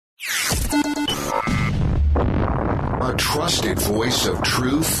A trusted voice of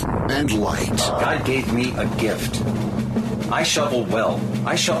truth and light. God gave me a gift. I shovel well.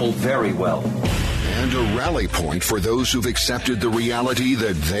 I shovel very well. And a rally point for those who've accepted the reality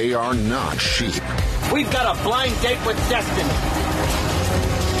that they are not sheep. We've got a blind date with destiny.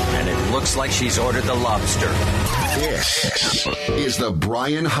 And it looks like she's ordered the lobster. This is the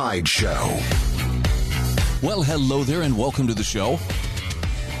Brian Hyde Show. Well, hello there and welcome to the show.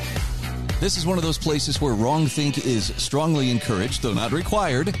 This is one of those places where wrongthink is strongly encouraged, though not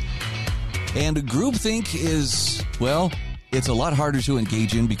required. And groupthink is, well, it's a lot harder to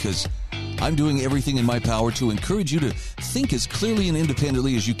engage in because I'm doing everything in my power to encourage you to think as clearly and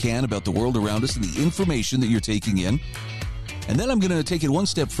independently as you can about the world around us and the information that you're taking in. And then I'm going to take it one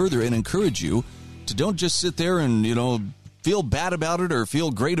step further and encourage you to don't just sit there and, feel bad about it or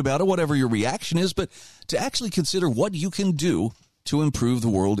feel great about it, whatever your reaction is, but to actually consider what you can do to improve the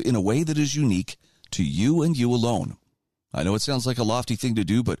world in a way that is unique to you and you alone. I know it sounds like a lofty thing to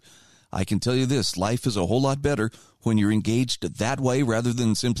do, but I can tell you this, life is a whole lot better when you're engaged that way rather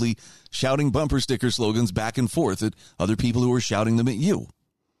than simply shouting bumper sticker slogans back and forth at other people who are shouting them at you.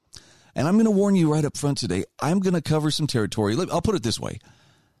 And I'm going to warn you right up front today, I'm going to cover some territory. I'll put it this way.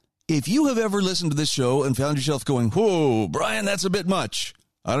 If you have ever listened to this show and found yourself going, whoa, Brian, that's a bit much.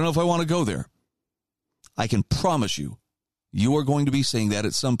 I don't know if I want to go there. I can promise you, you are going to be saying that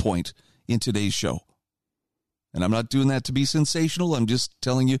at some point in today's show. And I'm not doing that to be sensational. I'm just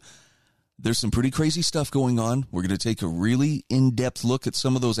telling you there's some pretty crazy stuff going on. We're going to take a really in-depth look at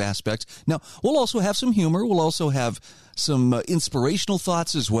some of those aspects. Now, we'll also have some humor. We'll also have some inspirational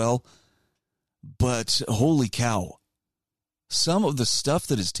thoughts as well. But holy cow, some of the stuff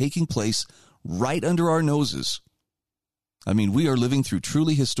that is taking place right under our noses. I mean, we are living through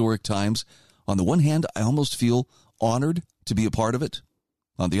truly historic times. On the one hand, I almost feel honored to be a part of it.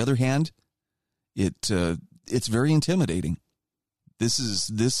 On the other hand, it's very intimidating. This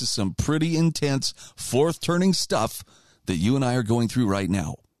is some pretty intense fourth turning stuff that you and I are going through right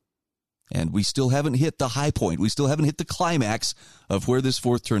now. And we still haven't hit the high point. We still haven't hit the climax of where this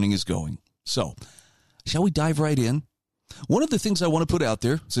fourth turning is going. So, shall we dive right in? One of the things I want to put out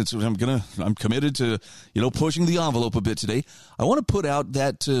there, since I'm committed to, pushing the envelope a bit today, I want to put out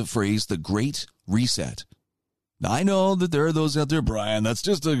that phrase, the Great Reset. Now, I know that there are those out there, Brian, that's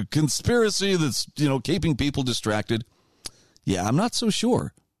just a conspiracy that's, keeping people distracted. Yeah, I'm not so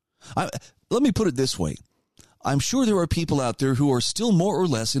sure. Let me put it this way. I'm sure there are people out there who are still more or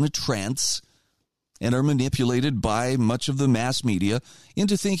less in a trance and are manipulated by much of the mass media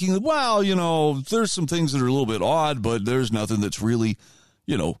into thinking that, well, there's some things that are a little bit odd, but there's nothing that's really,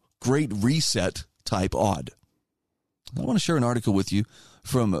 Great Reset type odd. I want to share an article with you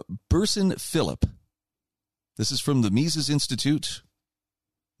from Burson Phillip. This is from the Mises Institute,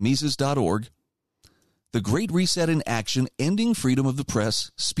 Mises.org. The Great Reset in Action, Ending Freedom of the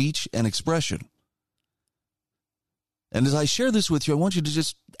Press, Speech, and Expression. And as I share this with you, I want you to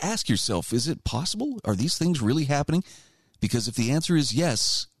just ask yourself, is it possible? Are these things really happening? Because if the answer is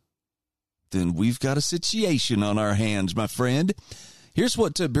yes, then we've got a situation on our hands, my friend. Here's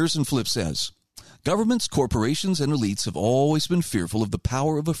what Burson Phillip says. Governments, corporations, and elites have always been fearful of the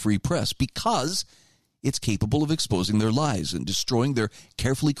power of a free press because it's capable of exposing their lies and destroying their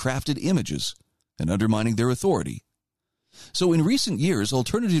carefully crafted images and undermining their authority. So in recent years,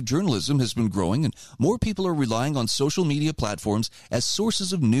 alternative journalism has been growing and more people are relying on social media platforms as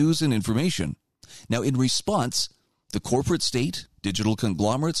sources of news and information. Now, in response, the corporate state, digital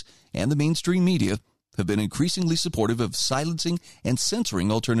conglomerates, and the mainstream media have been increasingly supportive of silencing and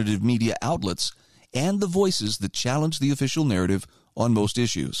censoring alternative media outlets and the voices that challenge the official narrative on most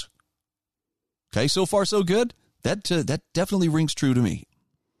issues. Okay, so far so good? That definitely rings true to me.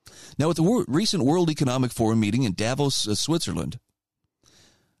 Now, at the recent World Economic Forum meeting in Davos, Switzerland,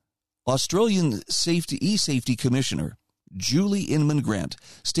 Australian e-safety Commissioner Julie Inman Grant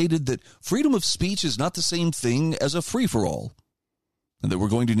stated that freedom of speech is not the same thing as a free-for-all, and that we're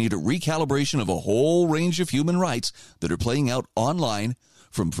going to need a recalibration of a whole range of human rights that are playing out online,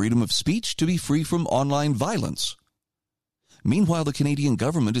 from freedom of speech to be free from online violence. Meanwhile, the Canadian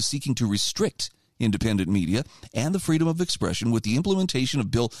government is seeking to restrict independent media and the freedom of expression with the implementation of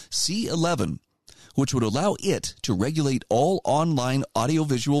Bill C-11, which would allow it to regulate all online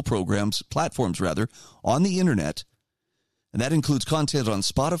audiovisual platforms on the internet. And that includes content on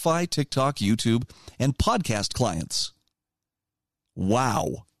Spotify, TikTok, YouTube, and podcast clients.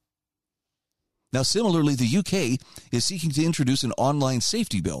 Wow. Now, similarly, the UK is seeking to introduce an online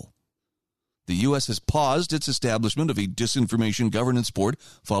safety bill. The U.S. has paused its establishment of a disinformation governance board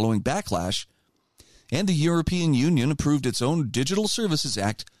following backlash, and the European Union approved its own Digital Services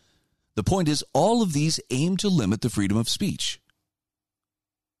Act The point is, all of these aim to limit the freedom of speech.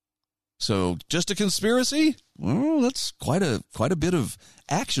 So, just a conspiracy? Well, that's quite a bit of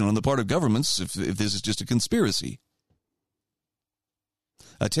action on the part of governments if this is just a conspiracy.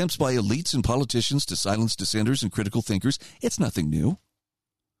 Attempts by elites and politicians to silence dissenters and critical thinkers, it's nothing new.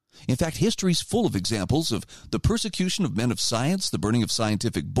 In fact, history's full of examples of the persecution of men of science, the burning of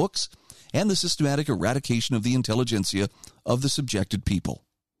scientific books, and the systematic eradication of the intelligentsia of the subjected people.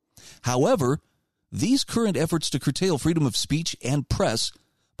 However, these current efforts to curtail freedom of speech and press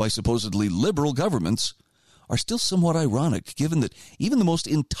by supposedly liberal governments are still somewhat ironic, given that even the most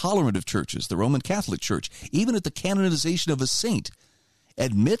intolerant of churches, the Roman Catholic Church, even at the canonization of a saint,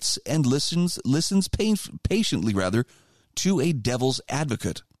 admits and listens patiently to a devil's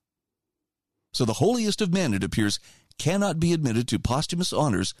advocate. So the holiest of men, it appears, cannot be admitted to posthumous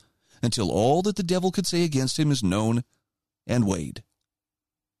honors until all that the devil could say against him is known and weighed.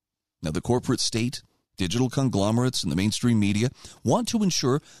 Now, the corporate state, digital conglomerates, and the mainstream media want to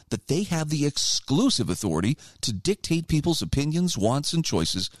ensure that they have the exclusive authority to dictate people's opinions, wants, and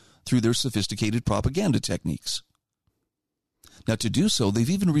choices through their sophisticated propaganda techniques. Now, to do so, they've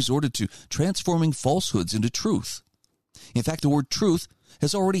even resorted to transforming falsehoods into truth. In fact, the word truth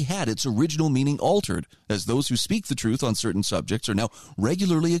has already had its original meaning altered, as those who speak the truth on certain subjects are now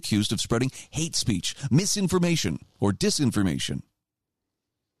regularly accused of spreading hate speech, misinformation, or disinformation.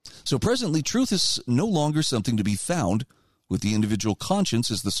 So presently, truth is no longer something to be found with the individual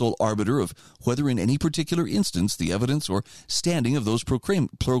conscience as the sole arbiter of whether in any particular instance the evidence or standing of those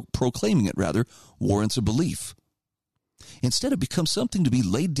proclaiming it warrants a belief. Instead, it becomes something to be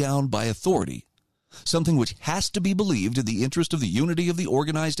laid down by authority, something which has to be believed in the interest of the unity of the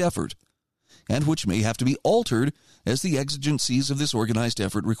organized effort, and which may have to be altered as the exigencies of this organized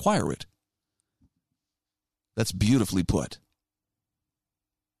effort require it. That's beautifully put.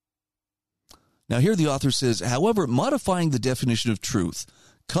 Now, here the author says, however, modifying the definition of truth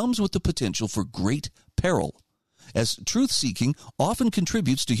comes with the potential for great peril, as truth-seeking often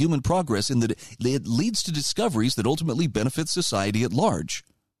contributes to human progress in that it leads to discoveries that ultimately benefit society at large.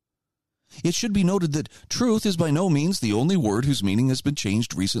 It should be noted that truth is by no means the only word whose meaning has been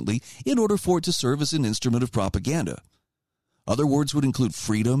changed recently in order for it to serve as an instrument of propaganda. Other words would include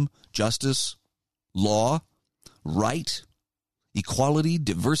freedom, justice, law, right, equality,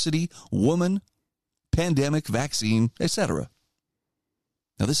 diversity, woman, pandemic, vaccine, etc.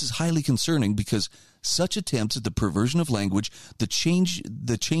 Now, this is highly concerning because such attempts at the perversion of language, the change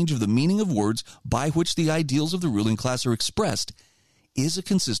of the meaning of words by which the ideals of the ruling class are expressed, is a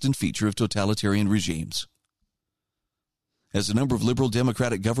consistent feature of totalitarian regimes. As a number of liberal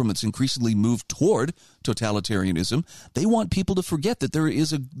democratic governments increasingly move toward totalitarianism, they want people to forget that there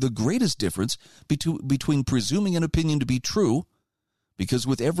is the greatest difference between presuming an opinion to be true, because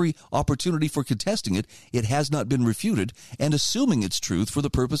with every opportunity for contesting it, it has not been refuted, and assuming its truth for the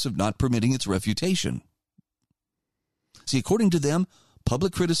purpose of not permitting its refutation. See, according to them,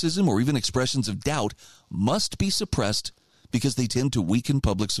 public criticism or even expressions of doubt must be suppressed because they tend to weaken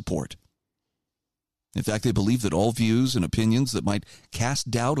public support. In fact, they believe that all views and opinions that might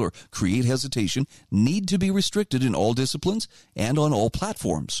cast doubt or create hesitation need to be restricted in all disciplines and on all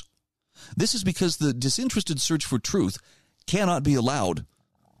platforms. This is because the disinterested search for truth cannot be allowed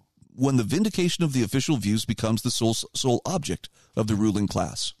when the vindication of the official views becomes the sole object of the ruling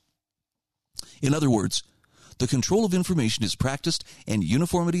class. In other words, the control of information is practiced and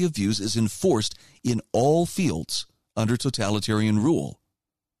uniformity of views is enforced in all fields under totalitarian rule.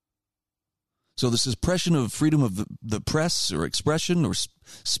 So the suppression of freedom of the press or expression or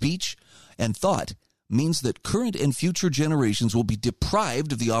speech and thought means that current and future generations will be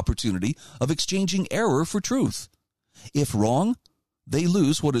deprived of the opportunity of exchanging error for truth. If wrong, they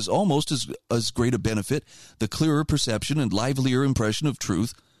lose what is almost as great a benefit, the clearer perception and livelier impression of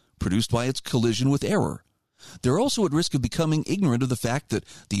truth produced by its collision with error. They're also at risk of becoming ignorant of the fact that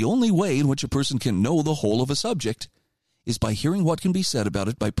the only way in which a person can know the whole of a subject is by hearing what can be said about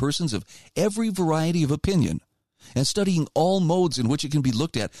it by persons of every variety of opinion and studying all modes in which it can be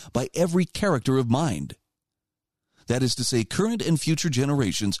looked at by every character of mind. That is to say, current and future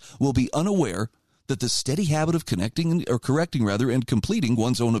generations will be unaware that the steady habit of correcting and completing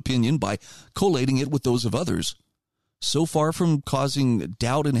one's own opinion by collating it with those of others, so far from causing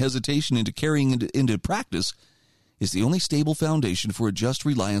doubt and hesitation into carrying it into practice, is the only stable foundation for a just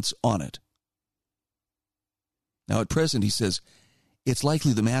reliance on it. Now, at present, he says, it's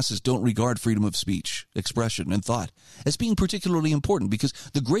likely the masses don't regard freedom of speech, expression, and thought as being particularly important because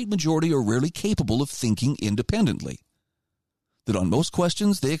the great majority are rarely capable of thinking independently. that on most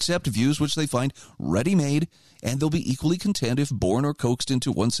questions they accept views which they find ready-made, and they'll be equally content if born or coaxed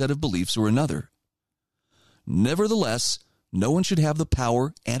into one set of beliefs or another. Nevertheless, no one should have the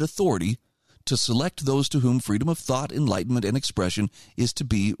power and authority to select those to whom freedom of thought, enlightenment, and expression is to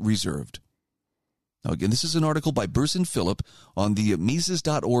be reserved. Now, again, this is an article by Burson Philip on the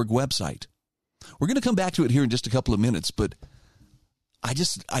Mises.org website. We're going to come back to it here in just a couple of minutes, but I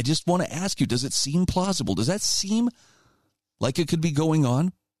just want to ask you, does it seem plausible? Does that seem like it could be going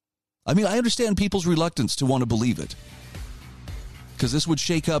on? I mean, I understand people's reluctance to want to believe it, because this would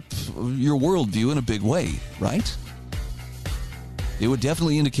shake up your worldview in a big way, right? It would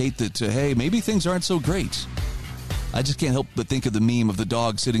definitely indicate that, hey, maybe things aren't so great. I just can't help but think of the meme of the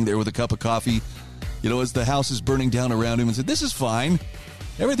dog sitting there with a cup of coffee, as the house is burning down around him, and said, this is fine.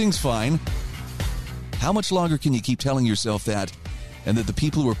 Everything's fine. How much longer can you keep telling yourself that, and that the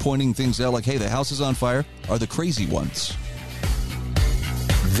people who are pointing things out like, hey, the house is on fire, are the crazy ones?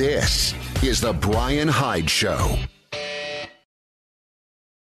 This is the Brian Hyde Show.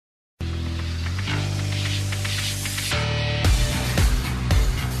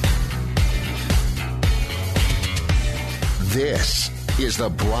 This is the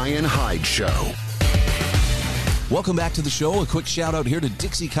Brian Hyde Show. Welcome back to the show. A quick shout out here to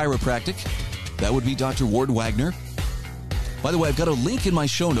Dixie Chiropractic. That would be Dr. Ward Wagner. By the way, I've got a link in my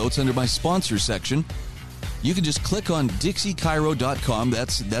show notes under my sponsor section. You can just click on DixieChiro.com.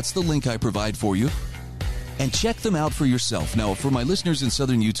 That's the link I provide for you. And check them out for yourself. Now, for my listeners in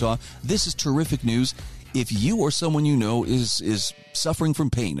southern Utah, this is terrific news. If you or someone you know is suffering from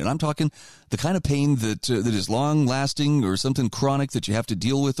pain, and I'm talking the kind of pain that is long-lasting or something chronic that you have to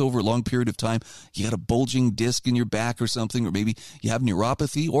deal with over a long period of time, you got a bulging disc in your back or something, or maybe you have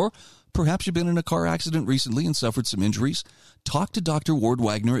neuropathy, or perhaps you've been in a car accident recently and suffered some injuries, talk to Dr. Ward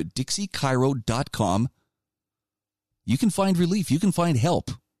Wagner at DixieChiro.com. You can find relief. You can find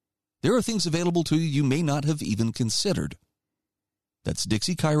help. There are things available to you you may not have even considered. That's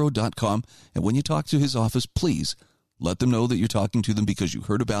DixieChiro.com. And when you talk to his office, please let them know that you're talking to them because you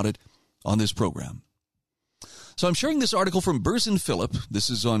heard about it on this program. So I'm sharing this article from Burson Philip. This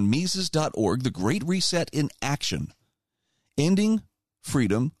is on Mises.org, The Great Reset in Action. Ending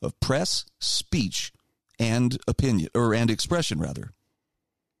freedom of press, speech, and opinion, and expression, rather.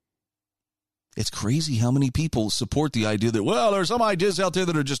 It's crazy how many people support the idea that, well, there are some ideas out there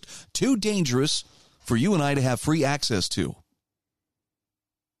that are just too dangerous for you and I to have free access to.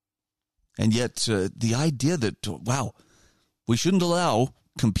 And yet the idea that, wow, we shouldn't allow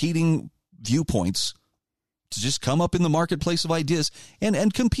competing viewpoints to just come up in the marketplace of ideas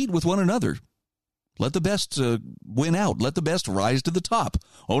and compete with one another. Let the best win out. Let the best rise to the top.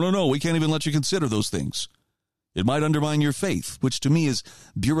 Oh, no, we can't even let you consider those things. It might undermine your faith, which to me is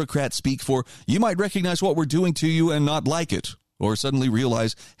bureaucrat speak for, you might recognize what we're doing to you and not like it, or suddenly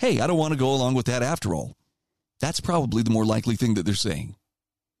realize, hey, I don't want to go along with that after all. That's probably the more likely thing that they're saying.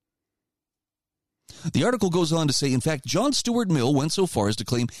 The article goes on to say, in fact, John Stuart Mill went so far as to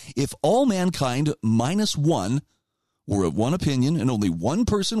claim if all mankind minus one were of one opinion and only one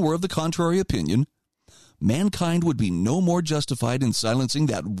person were of the contrary opinion, mankind would be no more justified in silencing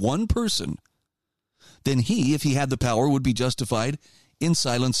that one person than he, if he had the power, would be justified in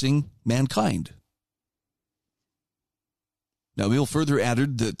silencing mankind. Now, Mill further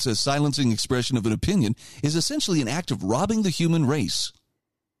added that silencing expression of an opinion is essentially an act of robbing the human race,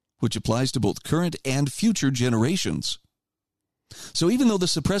 which applies to both current and future generations. So even though the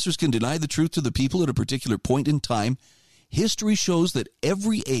suppressors can deny the truth to the people at a particular point in time, history shows that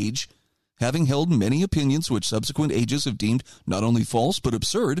every age, having held many opinions which subsequent ages have deemed not only false but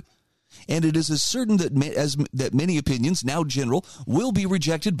absurd, and it is as certain that many opinions, now general, will be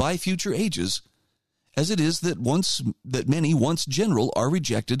rejected by future ages, as it is that many once general are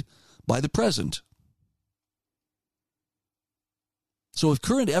rejected by the present. So if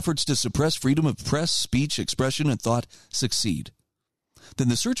current efforts to suppress freedom of press, speech, expression, and thought succeed, then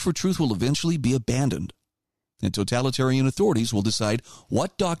the search for truth will eventually be abandoned, and totalitarian authorities will decide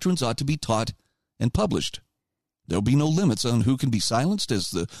what doctrines ought to be taught and published. There will be no limits on who can be silenced,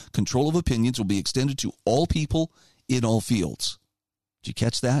 as the control of opinions will be extended to all people in all fields. Did you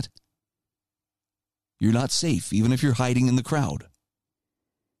catch that? You're not safe, even if you're hiding in the crowd.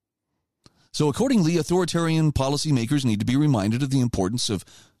 So accordingly, authoritarian policymakers need to be reminded of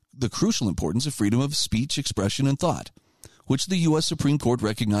the crucial importance of freedom of speech, expression, and thought, which the U.S. Supreme Court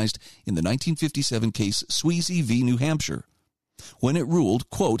recognized in the 1957 case Sweezy v. New Hampshire, when it ruled,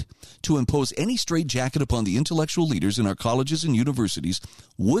 quote, to impose any straitjacket upon the intellectual leaders in our colleges and universities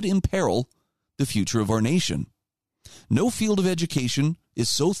would imperil the future of our nation. No field of education is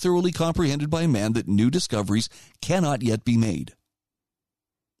so thoroughly comprehended by man that new discoveries cannot yet be made.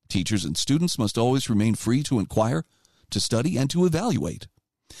 Teachers and students must always remain free to inquire, to study, and to evaluate,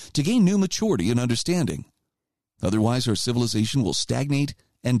 to gain new maturity and understanding. Otherwise, our civilization will stagnate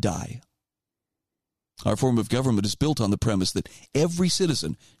and die. Our form of government is built on the premise that every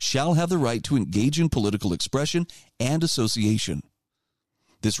citizen shall have the right to engage in political expression and association.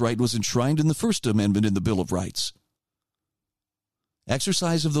 This right was enshrined in the First Amendment in the Bill of Rights.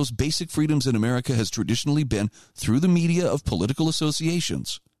 Exercise of those basic freedoms in America has traditionally been through the media of political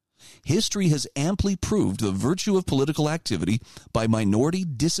associations. History has amply proved the virtue of political activity by minority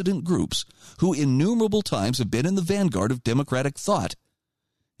dissident groups who innumerable times have been in the vanguard of democratic thought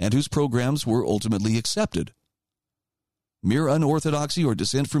and whose programs were ultimately accepted. Mere unorthodoxy or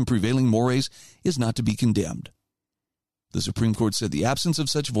dissent from prevailing mores is not to be condemned. The Supreme Court said the absence of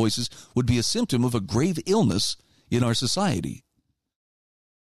such voices would be a symptom of a grave illness in our society.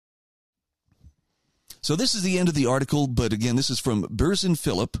 So this is the end of the article, but again, this is from Berzin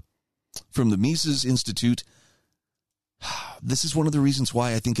Philip from the Mises Institute. This is one of the reasons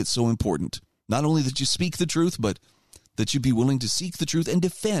why I think it's so important. Not only that you speak the truth, but that you be willing to seek the truth and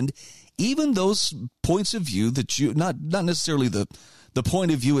defend even those points of view that you, not necessarily the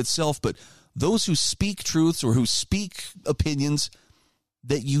point of view itself, but those who speak truths or who speak opinions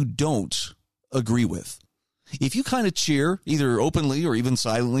that you don't agree with. If you kind of cheer, either openly or even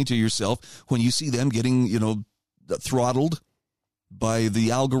silently to yourself, when you see them getting, throttled by the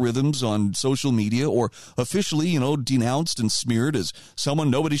algorithms on social media or officially, denounced and smeared as someone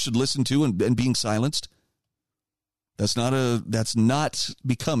nobody should listen to and being silenced, that's not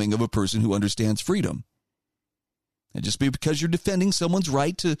becoming of a person who understands freedom. And just because you're defending someone's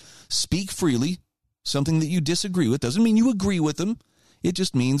right to speak freely, something that you disagree with, doesn't mean you agree with them. It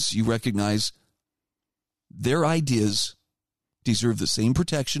just means you recognize their ideas deserve the same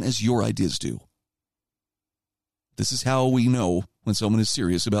protection as your ideas do. This is how we know when someone is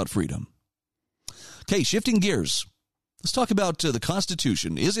serious about freedom. Okay, shifting gears. Let's talk about the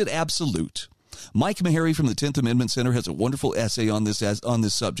Constitution. Is it absolute? Mike Maharrey from the 10th Amendment Center has a wonderful essay on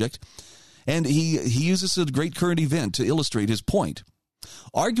this subject, and he uses a great current event to illustrate his point.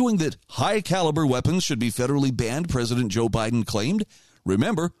 Arguing that high-caliber weapons should be federally banned, President Joe Biden claimed,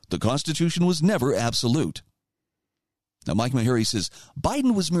 remember, the Constitution was never absolute. Now, Mike Maharrey says,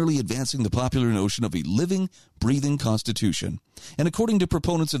 Biden was merely advancing the popular notion of a living, breathing Constitution. And according to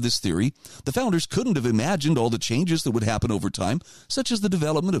proponents of this theory, the founders couldn't have imagined all the changes that would happen over time, such as the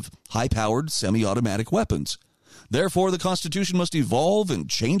development of high-powered, semi-automatic weapons. Therefore, the Constitution must evolve and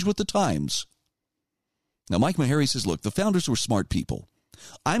change with the times. Now, Mike Maharrey says, look, the founders were smart people.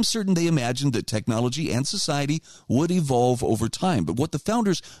 I'm certain they imagined that technology and society would evolve over time. But what the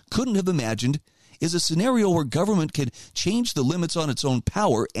founders couldn't have imagined is a scenario where government can change the limits on its own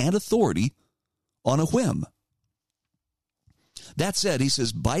power and authority on a whim. That said, he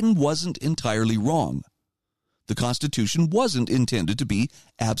says, Biden wasn't entirely wrong. The Constitution wasn't intended to be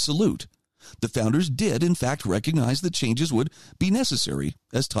absolute. The founders did, in fact, recognize that changes would be necessary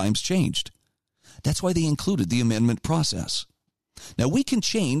as times changed. That's why they included the amendment process. Now, we can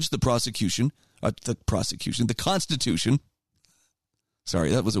change the Constitution.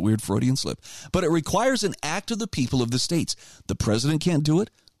 Sorry, that was a weird Freudian slip. But it requires an act of the people of the states. The president can't do it.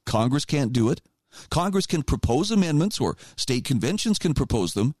 Congress can't do it. Congress can propose amendments, or state conventions can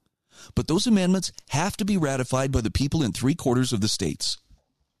propose them. But those amendments have to be ratified by the people in 3/4 of the states.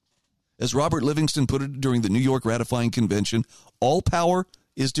 As Robert Livingston put it during the New York Ratifying Convention, all power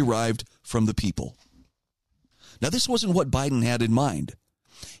is derived from the people. Now, this wasn't what Biden had in mind.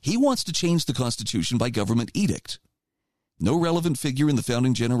 He wants to change the Constitution by government edict. No relevant figure in the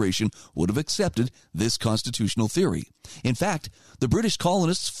founding generation would have accepted this constitutional theory. In fact, the British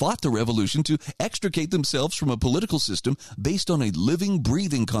colonists fought the revolution to extricate themselves from a political system based on a living,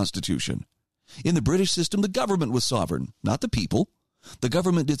 breathing constitution. In the British system, the government was sovereign, not the people. The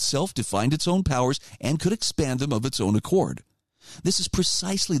government itself defined its own powers and could expand them of its own accord. This is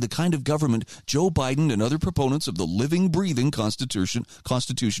precisely the kind of government Joe Biden and other proponents of the living, breathing Constitution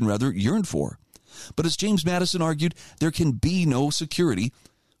yearned for. But as James Madison argued, there can be no security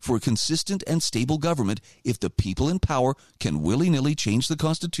for a consistent and stable government if the people in power can willy-nilly change the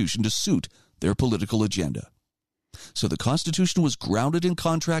Constitution to suit their political agenda. So the Constitution was grounded in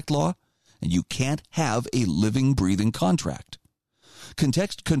contract law, and you can't have a living, breathing contract.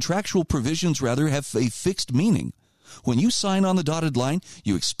 Contractual provisions, rather, have a fixed meaning. When you sign on the dotted line,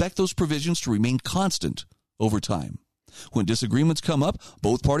 you expect those provisions to remain constant over time. When disagreements come up,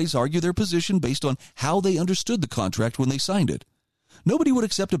 both parties argue their position based on how they understood the contract when they signed it. Nobody would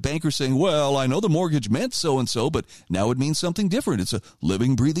accept a banker saying, well, I know the mortgage meant so-and-so, but now it means something different. It's a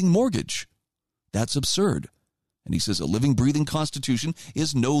living, breathing mortgage. That's absurd. And he says a living, breathing Constitution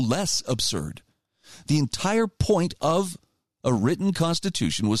is no less absurd. The entire point of a written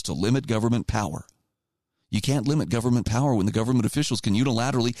Constitution was to limit government power. You can't limit government power when the government officials can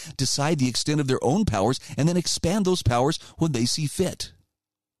unilaterally decide the extent of their own powers and then expand those powers when they see fit.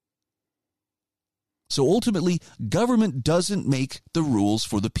 So ultimately, government doesn't make the rules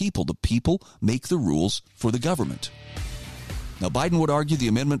for the people. The people make the rules for the government. Now, Biden would argue the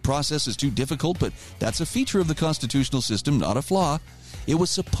amendment process is too difficult, but that's a feature of the constitutional system, not a flaw. It was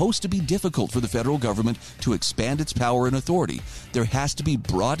supposed to be difficult for the federal government to expand its power and authority. There has to be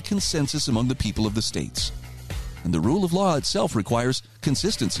broad consensus among the people of the states. And the rule of law itself requires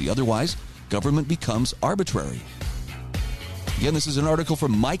consistency. Otherwise, government becomes arbitrary. Again, this is an article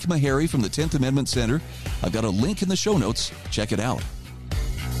from Mike Maharrey from the 10th Amendment Center. I've got a link in the show notes. Check it out.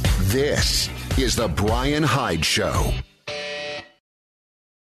 This is The Brian Hyde Show.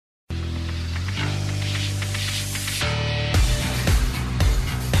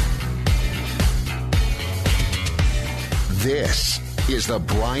 This is The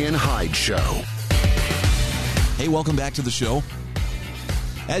Brian Hyde Show. Hey, welcome back to the show.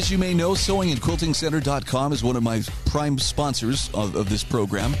 As you may know, sewingandquiltingcenter.com is one of my prime sponsors of this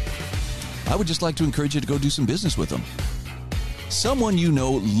program. I would just like to encourage you to go do some business with them. Someone you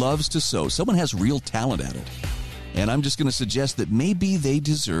know loves to sew. Someone has real talent at it. And I'm just going to suggest that maybe they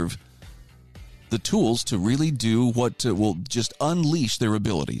deserve the tools to really do what will just unleash their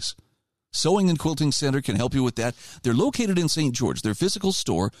abilities. Sewing and Quilting Center can help you with that. They're located in St. George. Their physical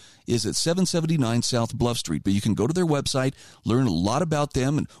store is at 779 South Bluff Street, but you can go to their website, learn a lot about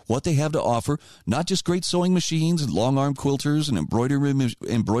them and what they have to offer, not just great sewing machines and long-arm quilters and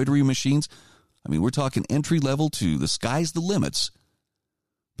embroidery machines. I mean, we're talking entry level to the sky's the limits,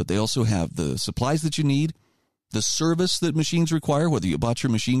 but they also have the supplies that you need, the service that machines require, whether you bought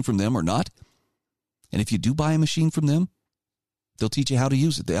your machine from them or not. And if you do buy a machine from them, they'll teach you how to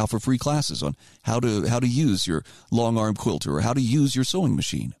use it. They offer free classes on how to use your long-arm quilter or how to use your sewing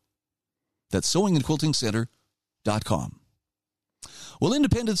machine. That's sewingandquiltingcenter.com. Well,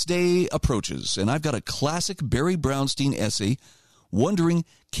 Independence Day approaches, and I've got a classic Barry Brownstein essay wondering,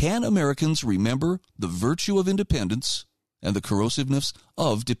 can Americans remember the virtue of independence and the corrosiveness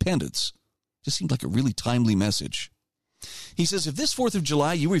of dependence? Just seemed like a really timely message. He says, if this 4th of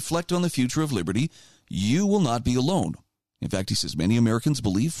July you reflect on the future of liberty, you will not be alone. In fact, he says many Americans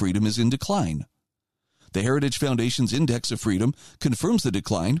believe freedom is in decline. The Heritage Foundation's Index of Freedom confirms the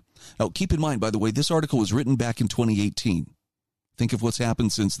decline. Now, keep in mind, by the way, this article was written back in 2018. Think of what's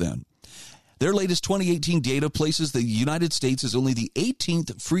happened since then. Their latest 2018 data places the United States as only the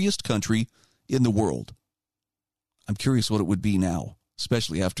 18th freest country in the world. I'm curious what it would be now,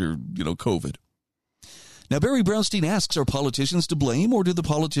 especially after, COVID. Now, Barry Brownstein asks, are politicians to blame, or do the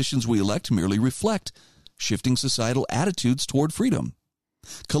politicians we elect merely reflect shifting societal attitudes toward freedom?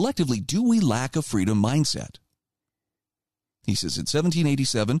 Collectively, do we lack a freedom mindset? He says in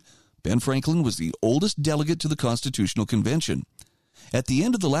 1787, Ben Franklin was the oldest delegate to the Constitutional Convention. At the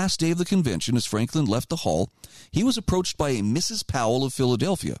end of the last day of the convention, as Franklin left the hall, he was approached by a Mrs. Powell of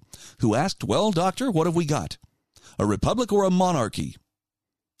Philadelphia, who asked, well, doctor, what have we got? A republic or a monarchy?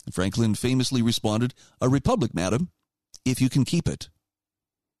 Franklin famously responded, a republic, madam, if you can keep it.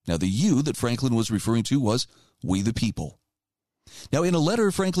 Now, the you that Franklin was referring to was we the people. Now, in a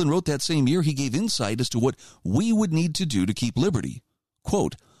letter Franklin wrote that same year, he gave insight as to what we would need to do to keep liberty.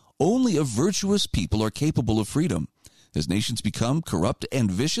 Quote, only a virtuous people are capable of freedom. As nations become corrupt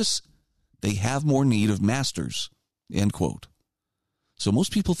and vicious, they have more need of masters. End quote. So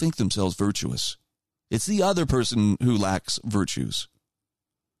most people think themselves virtuous. It's the other person who lacks virtues.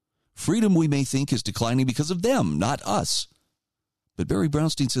 Freedom, we may think, is declining because of them, not us. But Barry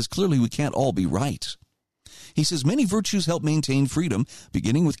Brownstein says clearly we can't all be right. He says many virtues help maintain freedom,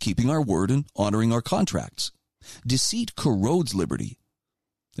 beginning with keeping our word and honoring our contracts. Deceit corrodes liberty.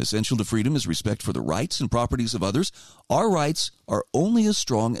 Essential to freedom is respect for the rights and properties of others. Our rights are only as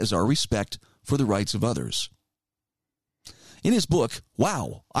strong as our respect for the rights of others. In his book,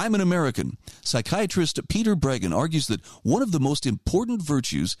 Wow, I'm an American, psychiatrist Peter Breggin argues that one of the most important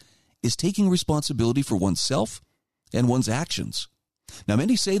virtues is taking responsibility for oneself and one's actions. Now,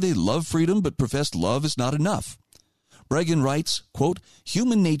 many say they love freedom, but professed love is not enough. Breggin writes, quote,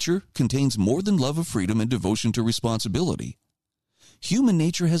 human nature contains more than love of freedom and devotion to responsibility. Human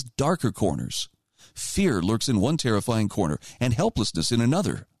nature has darker corners. Fear lurks in one terrifying corner and helplessness in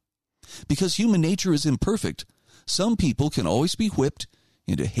another. Because human nature is imperfect, some people can always be whipped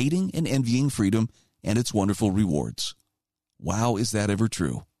into hating and envying freedom and its wonderful rewards. Wow, is that ever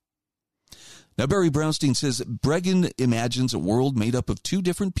true? Now, Barry Brownstein says Breggin imagines a world made up of two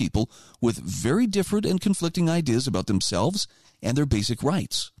different people with very different and conflicting ideas about themselves and their basic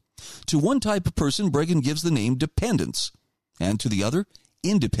rights. To one type of person, Breggin gives the name dependence, and to the other,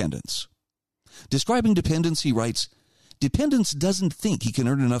 independence. Describing dependence, he writes, dependence doesn't think he can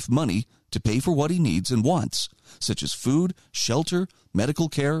earn enough money to pay for what he needs and wants, such as food, shelter, medical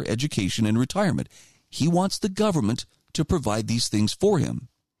care, education, and retirement. He wants the government to provide these things for him.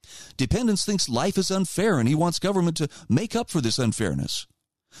 Dependence thinks life is unfair, and he wants government to make up for this unfairness.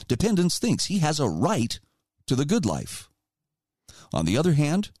 Dependence thinks he has a right to the good life. On the other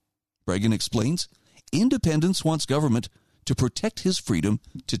hand, Breggin explains, independence wants government to protect his freedom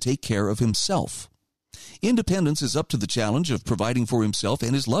to take care of himself. Independence is up to the challenge of providing for himself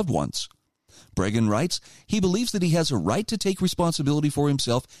and his loved ones. Breggin writes, he believes that he has a right to take responsibility for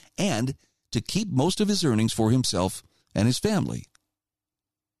himself and to keep most of his earnings for himself and his family.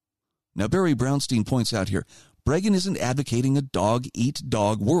 Now, Barry Brownstein points out here, Breggin isn't advocating a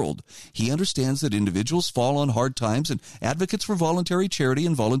dog-eat-dog world. He understands that individuals fall on hard times and advocates for voluntary charity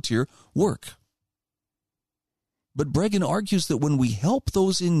and volunteer work. But Breggin argues that when we help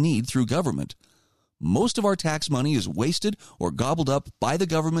those in need through government, most of our tax money is wasted or gobbled up by the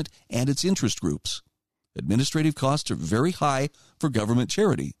government and its interest groups. Administrative costs are very high for government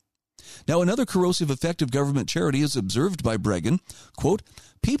charity. Now, another corrosive effect of government charity is observed by Breggin. Quote,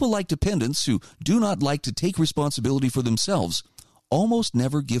 people like dependents who do not like to take responsibility for themselves almost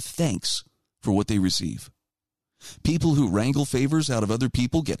never give thanks for what they receive. People who wrangle favors out of other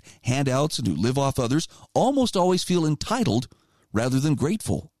people, get handouts, and who live off others almost always feel entitled rather than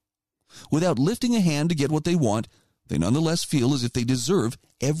grateful. Without lifting a hand to get what they want, they nonetheless feel as if they deserve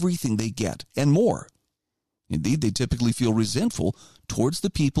everything they get and more. Indeed, they typically feel resentful towards the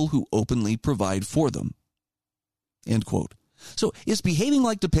people who openly provide for them. End quote. So, is behaving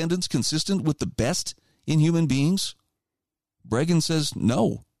like dependents consistent with the best in human beings? Breggin says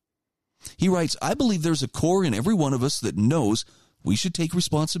no. He writes, I believe there's a core in every one of us that knows we should take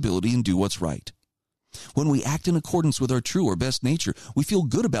responsibility and do what's right. When we act in accordance with our true or best nature, we feel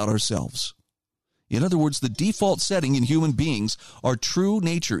good about ourselves. In other words, the default setting in human beings, our true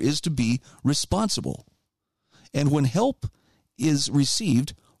nature is to be responsible. And when help is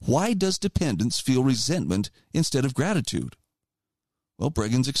received, why does dependence feel resentment instead of gratitude? Well,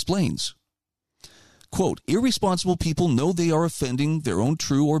 Breggin explains. Quote, irresponsible people know they are offending their own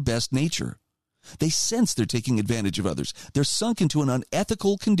true or best nature. They sense they're taking advantage of others. They're sunk into an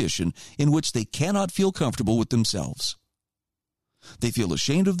unethical condition in which they cannot feel comfortable with themselves. They feel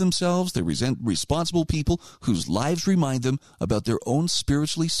ashamed of themselves. They resent responsible people whose lives remind them about their own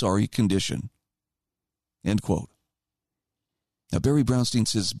spiritually sorry condition. End quote. Now, Barry Brownstein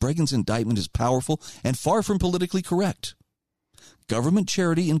says Breggin's indictment is powerful and far from politically correct. Government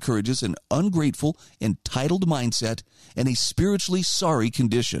charity encourages an ungrateful, entitled mindset and a spiritually sorry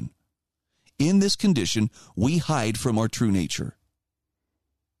condition. In this condition, we hide from our true nature.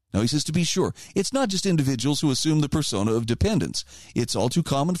 Now, he says, to be sure, it's not just individuals who assume the persona of dependence. It's all too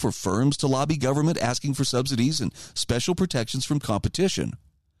common for firms to lobby government asking for subsidies and special protections from competition.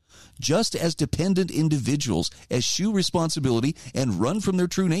 Just as dependent individuals eschew responsibility and run from their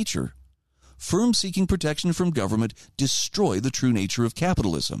true nature, firms seeking protection from government destroy the true nature of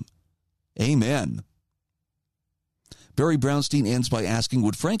capitalism. Amen. Barry Brownstein ends by asking,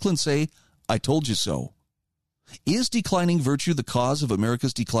 would Franklin say, I told you so? Is declining virtue the cause of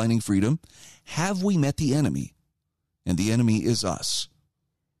America's declining freedom? Have we met the enemy? And the enemy is us.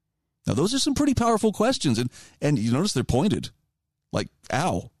 Now, those are some pretty powerful questions, and you notice they're pointed. Like,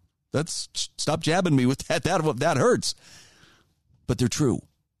 ow, stop jabbing me with that. That hurts. But they're true.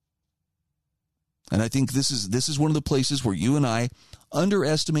 And I think this is one of the places where you and I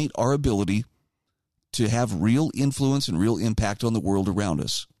underestimate our ability to have real influence and real impact on the world around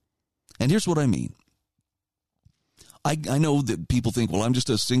us. And here's what I mean. I know that people think, well, I'm just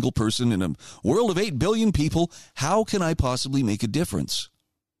a single person in a world of 8 billion people. How can I possibly make a difference?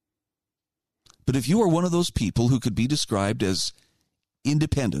 But if you are one of those people who could be described as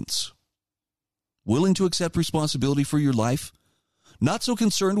independents, willing to accept responsibility for your life, not so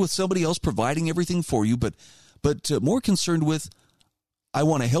concerned with somebody else providing everything for you, but more concerned with, I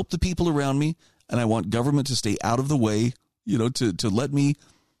want to help the people around me, and I want government to stay out of the way, to let me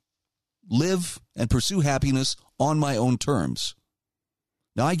live and pursue happiness on my own terms.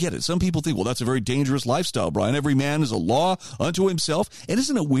 Now, I get it. Some people think, well, that's a very dangerous lifestyle, Brian. Every man is a law unto himself. And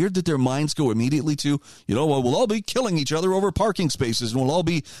isn't it weird that their minds go immediately to, well, we'll all be killing each other over parking spaces, and we'll all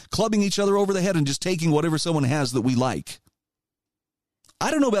be clubbing each other over the head and just taking whatever someone has that we like.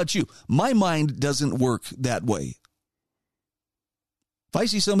 I don't know about you. My mind doesn't work that way. If I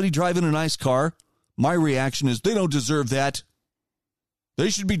see somebody driving a nice car, my reaction is they don't deserve that. They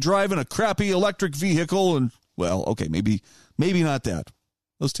should be driving a crappy electric vehicle and, well, okay, maybe not that.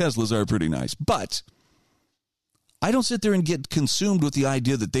 Those Teslas are pretty nice. But I don't sit there and get consumed with the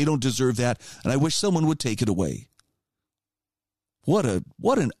idea that they don't deserve that, and I wish someone would take it away. What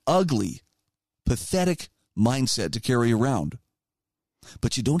an ugly, pathetic mindset to carry around.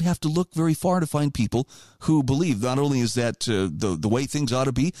 But you don't have to look very far to find people who believe not only is that the way things ought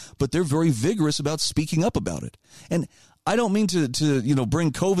to be, but they're very vigorous about speaking up about it. And I don't mean to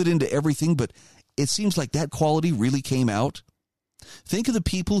bring COVID into everything, but it seems like that quality really came out. Think of the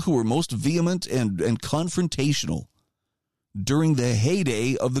people who were most vehement and confrontational during the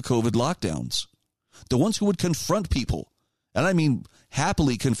heyday of the COVID lockdowns. The ones who would confront people, and I mean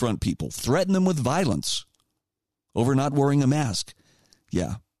happily confront people, threaten them with violence over not wearing a mask.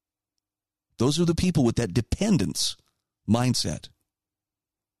 Yeah, those are the people with that dependence mindset.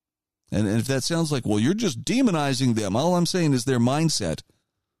 And if that sounds like, well, you're just demonizing them, all I'm saying is their mindset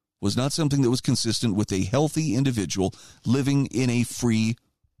was not something that was consistent with a healthy individual living in a free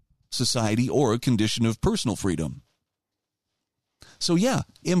society or a condition of personal freedom. So yeah,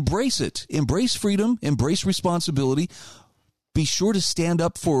 embrace it. Embrace freedom. Embrace responsibility. Be sure to stand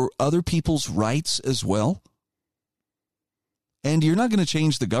up for other people's rights as well. And you're not going to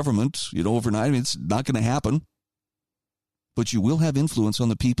change the government, overnight. I mean, it's not going to happen. But you will have influence on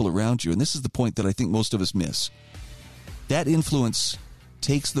the people around you. And this is the point that I think most of us miss. That influence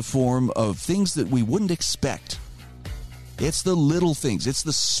takes the form of things that we wouldn't expect. It's the little things. It's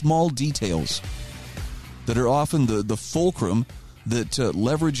the small details that are often the fulcrum that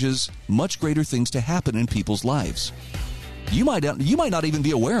leverages much greater things to happen in people's lives. You might not even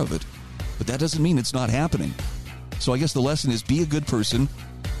be aware of it, but that doesn't mean it's not happening. So I guess the lesson is be a good person.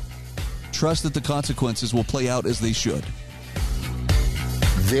 Trust that the consequences will play out as they should.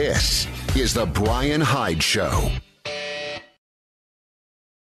 This is the Brian Hyde Show.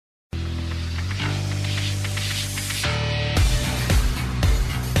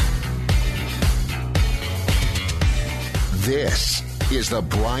 This is the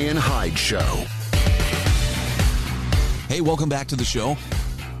Brian Hyde Show. Hey, welcome back to the show.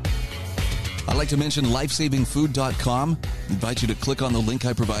 I'd like to mention lifesavingfood.com. Invite you to click on the link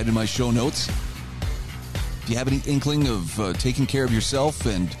I provide in my show notes. If you have any inkling of taking care of yourself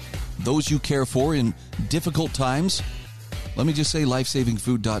and those you care for in difficult times, let me just say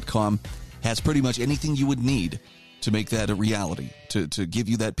lifesavingfood.com has pretty much anything you would need to make that a reality, to give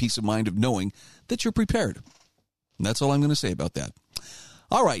you that peace of mind of knowing that you're prepared. And that's all I'm going to say about that.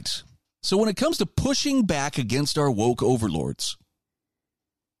 All right. So when it comes to pushing back against our woke overlords,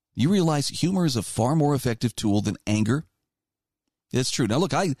 you realize humor is a far more effective tool than anger. It's true. Now,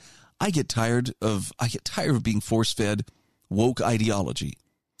 look, I get tired of being force-fed woke ideology.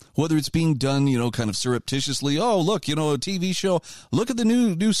 Whether it's being done, kind of surreptitiously. Oh, look, a TV show. Look at the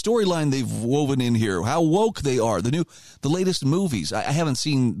new storyline they've woven in here. How woke they are. The latest movies. I haven't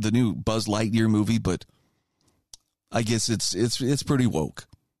seen the new Buzz Lightyear movie, but I guess it's pretty woke.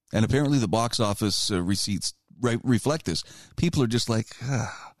 And apparently the box office receipts reflect this. People are just like,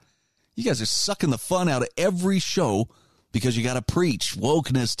 you guys are sucking the fun out of every show because you got to preach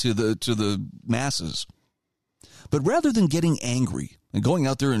wokeness to the masses. But rather than getting angry and going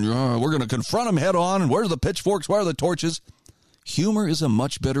out there and we're going to confront them head on and where's the pitchforks, where are the torches, humor is a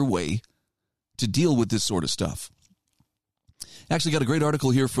much better way to deal with this sort of stuff. Actually got a great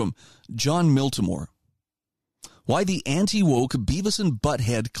article here from John Miltimore. Why the anti-woke Beavis and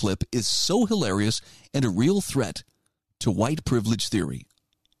Butthead clip is so hilarious and a real threat to white privilege theory.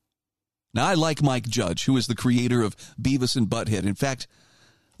 Now, I like Mike Judge, who is the creator of Beavis and Butthead. In fact,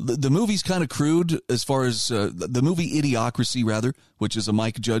 the movie's kind of crude as far as the movie Idiocracy, rather, which is a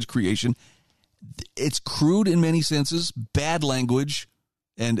Mike Judge creation. It's crude in many senses, bad language,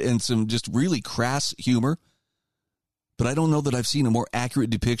 and some just really crass humor. But I don't know that I've seen a more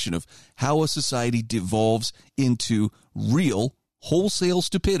accurate depiction of how a society devolves into real, wholesale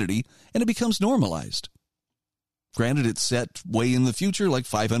stupidity, and it becomes normalized. Granted, it's set way in the future, like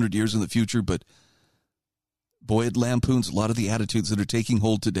 500 years in the future, but boy, it lampoons a lot of the attitudes that are taking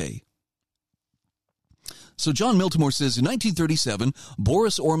hold today. So John Miltimore says, in 1937,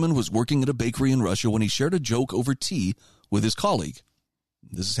 Boris Orman was working at a bakery in Russia when he shared a joke over tea with his colleague.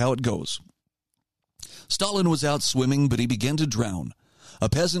 This is how it goes. Stalin was out swimming, but he began to drown. A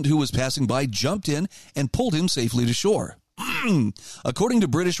peasant who was passing by jumped in and pulled him safely to shore. According to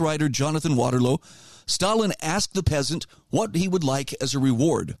British writer Jonathan Waterlow, Stalin asked the peasant what he would like as a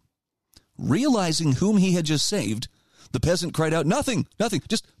reward. Realizing whom he had just saved, the peasant cried out, "Nothing, nothing,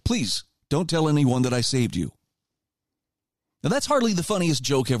 just please don't tell anyone that I saved you." Now, that's hardly the funniest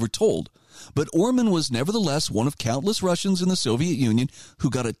joke ever told, but Orman was nevertheless one of countless Russians in the Soviet Union who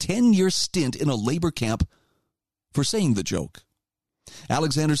got a 10-year stint in a labor camp for saying the joke.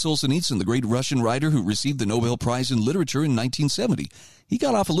 Alexander Solzhenitsyn, the great Russian writer who received the Nobel Prize in Literature in 1970, he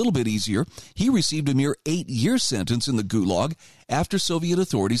got off a little bit easier. He received a mere 8-year sentence in the Gulag after Soviet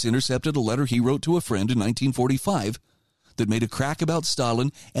authorities intercepted a letter he wrote to a friend in 1945 that made a crack about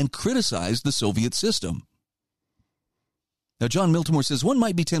Stalin and criticized the Soviet system. Now, John Miltimore says one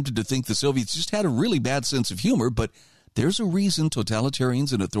might be tempted to think the Soviets just had a really bad sense of humor, but there's a reason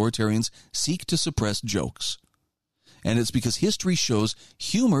totalitarians and authoritarians seek to suppress jokes. And it's because history shows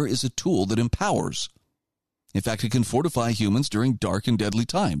humor is a tool that empowers. In fact, it can fortify humans during dark and deadly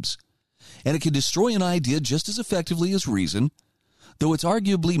times. And it can destroy an idea just as effectively as reason, though it's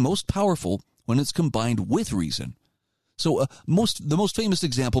arguably most powerful when it's combined with reason. So the most famous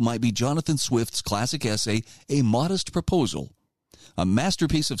example might be Jonathan Swift's classic essay, A Modest Proposal, a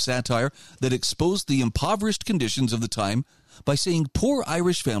masterpiece of satire that exposed the impoverished conditions of the time by saying poor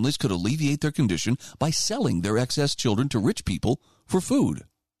Irish families could alleviate their condition by selling their excess children to rich people for food.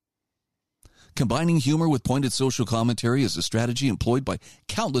 Combining humor with pointed social commentary is a strategy employed by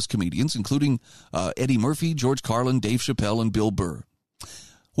countless comedians, including Eddie Murphy, George Carlin, Dave Chappelle, and Bill Burr.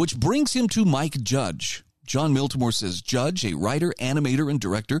 Which brings him to Mike Judge. John Miltimore says Judge, a writer, animator, and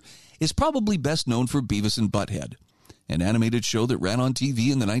director, is probably best known for Beavis and Butthead, an animated show that ran on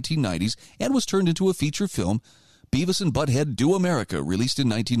TV in the 1990s and was turned into a feature film, Beavis and Butthead Do America, released in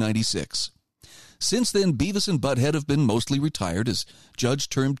 1996. Since then, Beavis and Butthead have been mostly retired as Judge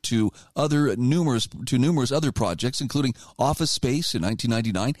turned to numerous other projects, including Office Space in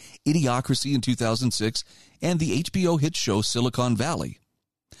 1999, Idiocracy in 2006, and the HBO hit show Silicon Valley.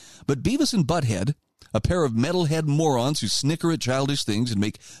 But Beavis and Butthead, a pair of metalhead morons who snicker at childish things and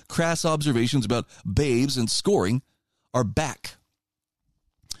make crass observations about babes and scoring, are back.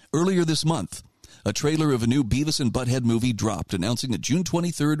 Earlier this month, a trailer of a new Beavis and Butthead movie dropped, announcing a June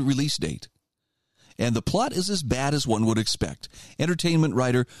 23rd release date. And the plot is as bad as one would expect. Entertainment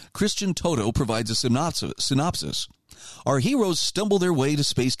writer Christian Toto provides a synopsis. Our heroes stumble their way to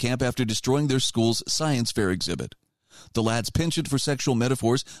space camp after destroying their school's science fair exhibit. The lad's penchant for sexual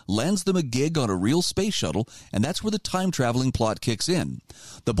metaphors lands them a gig on a real space shuttle, and that's where the time-traveling plot kicks in.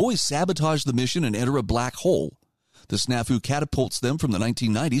 The boys sabotage the mission and enter a black hole. The snafu catapults them from the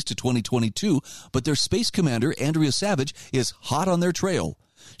 1990s to 2022, but their space commander, Andrea Savage, is hot on their trail.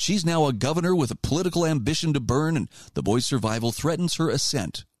 She's now a governor with a political ambition to burn, and the boys' survival threatens her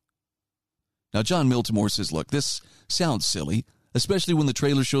ascent. Now, John Miltimore says, look, this sounds silly, especially when the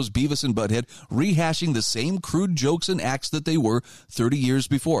trailer shows Beavis and Butthead rehashing the same crude jokes and acts that they were 30 years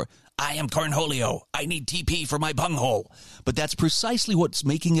before. I am Cornholio. I need TP for my bunghole. But that's precisely what's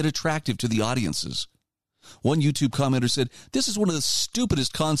making it attractive to the audiences. One YouTube commenter said, this is one of the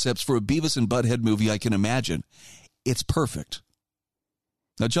stupidest concepts for a Beavis and Butthead movie I can imagine. It's perfect.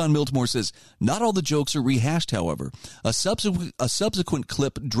 Now, John Miltimore says, not all the jokes are rehashed, however. A subsequent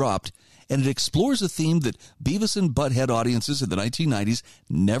clip dropped, and it explores a theme that Beavis and Butthead audiences in the 1990s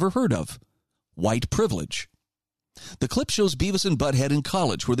never heard of: white privilege. The clip shows Beavis and Butthead in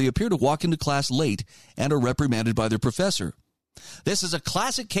college, where they appear to walk into class late and are reprimanded by their professor. This is a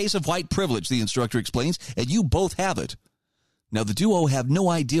classic case of white privilege, the instructor explains, and you both have it. Now, the duo have no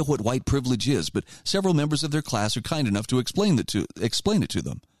idea what white privilege is, but several members of their class are kind enough to explain it to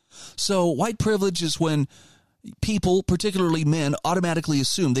them. So, white privilege is when people, particularly men, automatically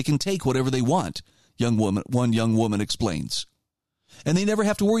assume they can take whatever they want, one young woman explains. And they never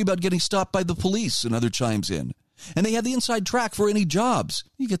have to worry about getting stopped by the police, another chimes in. And they have the inside track for any jobs.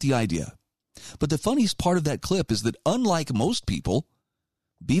 You get the idea. But the funniest part of that clip is that, unlike most people,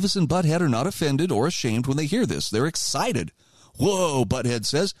 Beavis and Butthead are not offended or ashamed when they hear this. They're excited. Whoa, Butthead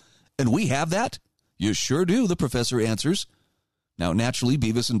says. And we have that? You sure do, the professor answers. Now, naturally,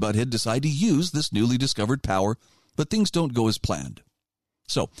 Beavis and Butthead decide to use this newly discovered power, but things don't go as planned.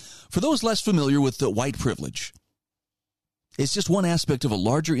 So, for those less familiar with the white privilege, it's just one aspect of a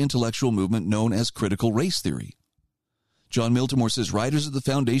larger intellectual movement known as critical race theory. John Miltimore says writers at the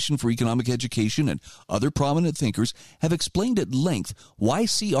Foundation for Economic Education and other prominent thinkers have explained at length why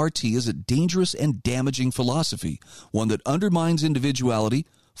CRT is a dangerous and damaging philosophy, one that undermines individuality,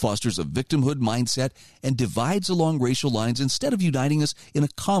 fosters a victimhood mindset, and divides along racial lines instead of uniting us in a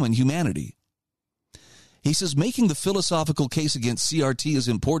common humanity. He says making the philosophical case against CRT is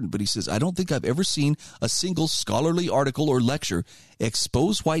important, but he says, I don't think I've ever seen a single scholarly article or lecture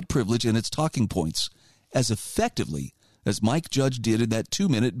expose white privilege and its talking points as effectively as Mike Judge did in that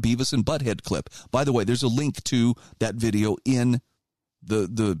 2-minute Beavis and Butthead clip. By the way, there's a link to that video in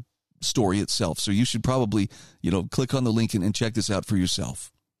the story itself. So you should probably, click on the link and check this out for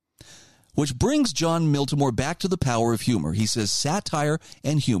yourself. Which brings Jon Miltimore back to the power of humor. He says satire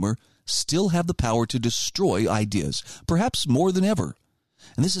and humor still have the power to destroy ideas, perhaps more than ever.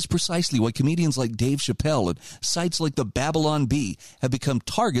 And this is precisely why comedians like Dave Chappelle and sites like the Babylon Bee have become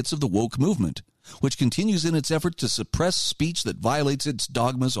targets of the woke movement, which continues in its effort to suppress speech that violates its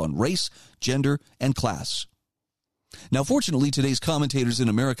dogmas on race, gender, and class. Now, fortunately, today's commentators in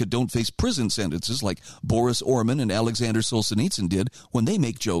America don't face prison sentences like Boris Orman and Alexander Solzhenitsyn did when they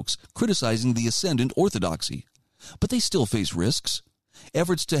make jokes criticizing the ascendant orthodoxy. But they still face risks.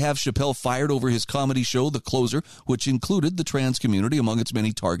 Efforts to have Chappelle fired over his comedy show, The Closer, which included the trans community among its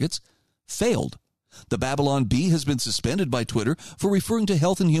many targets, failed. The Babylon Bee has been suspended by Twitter for referring to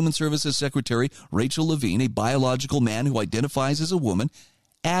Health and Human Services Secretary Rachel Levine, a biological man who identifies as a woman,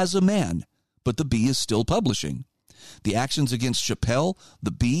 as a man, but the Bee is still publishing. The actions against Chappelle,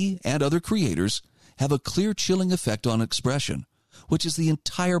 the Bee, and other creators have a clear chilling effect on expression, which is the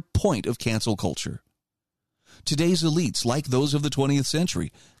entire point of cancel culture. Today's elites, like those of the 20th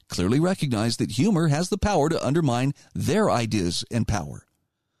century, clearly recognize that humor has the power to undermine their ideas and power,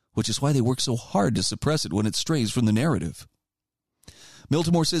 which is why they work so hard to suppress it when it strays from the narrative.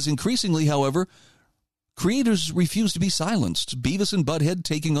 Miltimore says increasingly, however, creators refuse to be silenced. Beavis and Butthead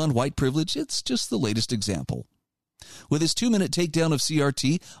taking on white privilege, it's just the latest example. With his 2-minute takedown of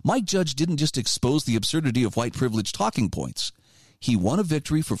CRT, Mike Judge didn't just expose the absurdity of white privilege talking points. He won a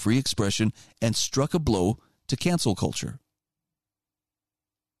victory for free expression and struck a blow to cancel culture.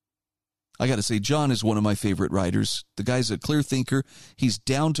 I got to say, Jon is one of my favorite writers. The guy's a clear thinker. He's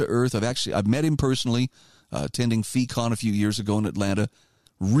down to earth. I've met him personally, attending FeeCon a few years ago in Atlanta.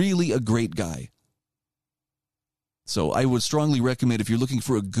 Really a great guy. So I would strongly recommend, if you're looking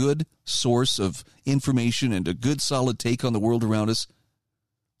for a good source of information and a good solid take on the world around us,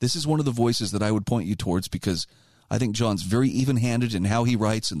 this is one of the voices that I would point you towards, because I think Jon's very even-handed in how he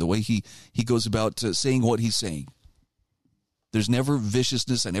writes and the way he goes about saying what he's saying. There's never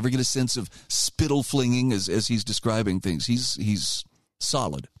viciousness. I never get a sense of spittle flinging as he's describing things. He's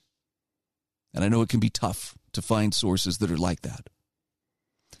solid. And I know it can be tough to find sources that are like that.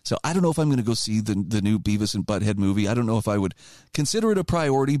 So I don't know if I'm going to go see the new Beavis and Butthead movie. I don't know if I would consider it a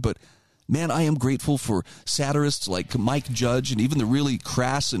priority, but man, I am grateful for satirists like Mike Judge and even the really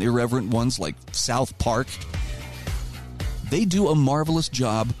crass and irreverent ones like South Park. They do a marvelous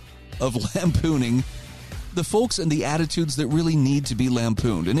job of lampooning the folks and the attitudes that really need to be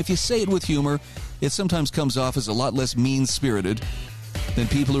lampooned. And if you say it with humor, it sometimes comes off as a lot less mean-spirited than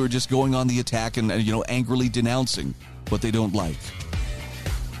people who are just going on the attack and angrily denouncing what they don't like.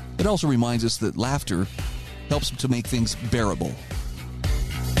 It also reminds us that laughter helps to make things bearable.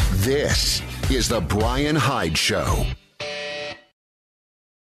 This is the Brian Hyde Show.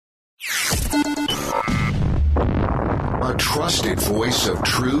 A trusted voice of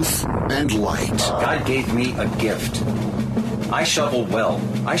truth and light. God gave me a gift. I shovel well.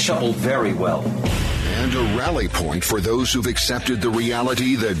 I shovel very well. And a rally point for those who've accepted the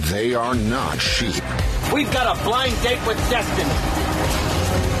reality that they are not sheep. We've got a blind date with destiny.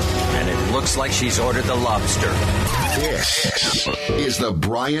 And it looks like she's ordered the lobster. This is the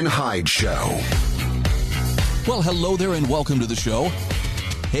Brian Hyde Show. Well, hello there and welcome to the show.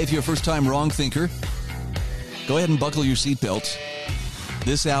 Hey, if you're a first-time wrong thinker, go ahead and buckle your seatbelts.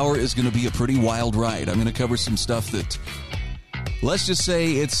 This hour is going to be a pretty wild ride. I'm going to cover some stuff that, let's just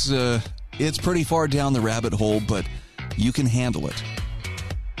say it's pretty far down the rabbit hole, but you can handle it.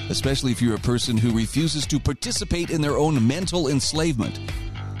 Especially if you're a person who refuses to participate in their own mental enslavement.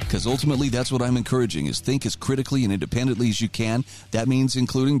 Because ultimately, that's what I'm encouraging, is think as critically and independently as you can. That means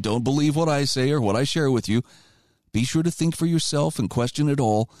including don't believe what I say or what I share with you. Be sure to think for yourself and question it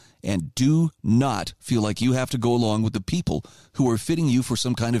all, and do not feel like you have to go along with the people who are fitting you for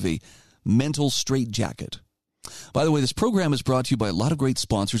some kind of a mental straitjacket. By the way, this program is brought to you by a lot of great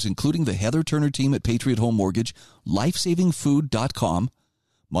sponsors, including the Heather Turner team at Patriot Home Mortgage, LifesavingFood.com,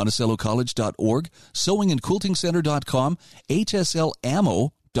 MonticelloCollege.org, SewingAndQuiltingCenter.com,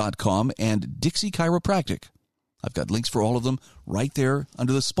 HSLAmmo.com, and Dixie Chiropractic. I've got links for all of them right there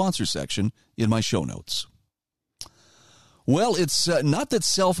under the sponsor section in my show notes. Well, it's not that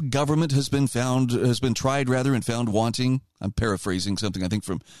self-government has been tried and found wanting. I'm paraphrasing something I think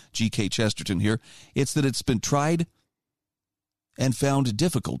from G.K. Chesterton here. It's that it's been tried and found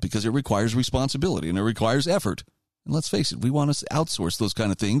difficult because it requires responsibility and it requires effort. And let's face it, we want to outsource those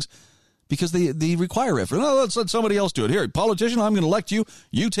kind of things because they require effort. Oh, let's let somebody else do it. Here, politician, I'm going to elect you.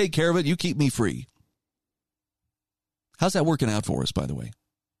 You take care of it. You keep me free. How's that working out for us, by the way?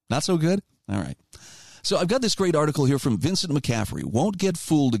 Not so good? All right. So I've got this great article here from Vincent McCaffrey, Won't Get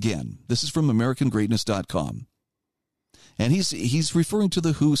Fooled Again. This is from AmericanGreatness.com. And he's referring to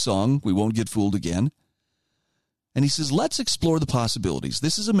the Who song, We Won't Get Fooled Again. And he says, let's explore the possibilities.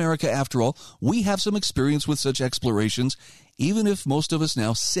 This is America after all. We have some experience with such explorations, even if most of us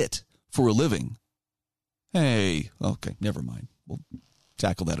now sit for a living. Hey, okay, never mind. We'll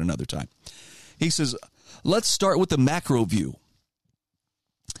tackle that another time. He says, let's start with the macro view.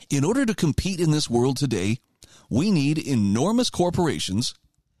 In order to compete in this world today, we need enormous corporations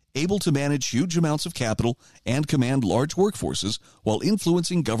able to manage huge amounts of capital and command large workforces while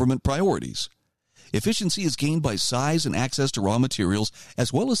influencing government priorities. Efficiency is gained by size and access to raw materials,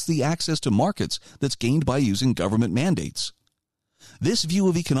 as well as the access to markets that's gained by using government mandates. This view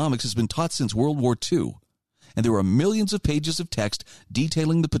of economics has been taught since World War II, and there are millions of pages of text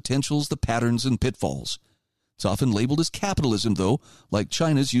detailing the potentials, the patterns, and pitfalls. It's often labeled as capitalism, though. Like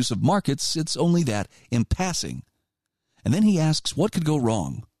China's use of markets, it's only that in passing. And then he asks, what could go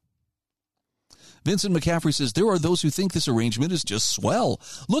wrong? Vincent McCaffrey says, there are those who think this arrangement is just swell.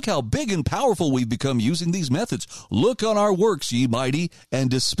 Look how big and powerful we've become using these methods. Look on our works, ye mighty, and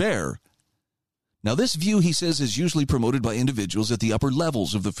despair. Now, this view, he says, is usually promoted by individuals at the upper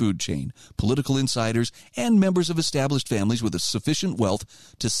levels of the food chain, political insiders, and members of established families with a sufficient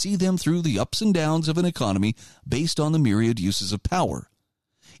wealth to see them through the ups and downs of an economy based on the myriad uses of power.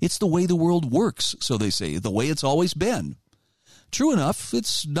 It's the way the world works, so they say, the way it's always been. True enough,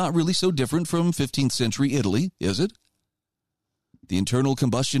 it's not really so different from 15th century Italy, is it? The internal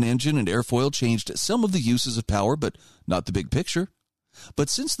combustion engine and airfoil changed some of the uses of power, but not the big picture. But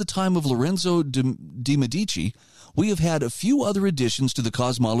since the time of Lorenzo de' Medici, we have had a few other additions to the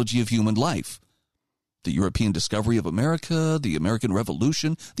cosmology of human life. The European discovery of America, the American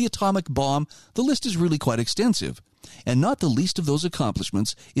Revolution, the atomic bomb, the list is really quite extensive. And not the least of those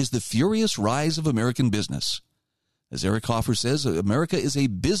accomplishments is the furious rise of American business. As Eric Hoffer says, America is a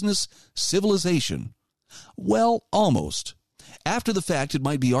business civilization. Well, almost. After the fact, it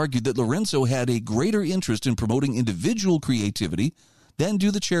might be argued that Lorenzo had a greater interest in promoting individual creativity than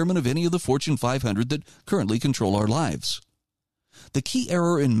do the chairman of any of the Fortune 500 that currently control our lives. The key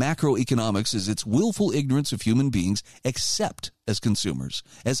error in macroeconomics is its willful ignorance of human beings except as consumers,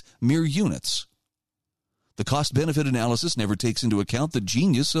 as mere units. The cost-benefit analysis never takes into account the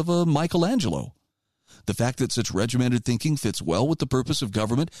genius of a Michelangelo. The fact that such regimented thinking fits well with the purpose of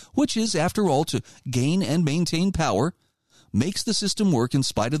government, which is, after all, to gain and maintain power, makes the system work in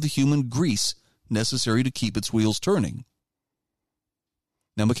spite of the human grease necessary to keep its wheels turning.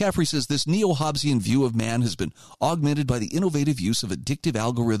 Now, McCaffrey says this neo-Hobbesian view of man has been augmented by the innovative use of addictive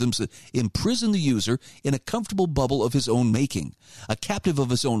algorithms that imprison the user in a comfortable bubble of his own making, a captive of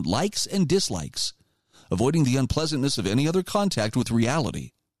his own likes and dislikes, avoiding the unpleasantness of any other contact with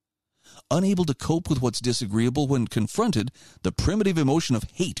reality. Unable to cope with what's disagreeable when confronted, the primitive emotion of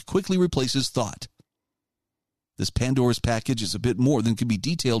hate quickly replaces thought. This Pandora's package is a bit more than can be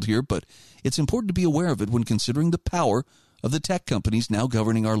detailed here, but it's important to be aware of it when considering the power of the tech companies now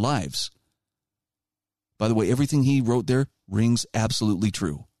governing our lives. By the way, everything he wrote there rings absolutely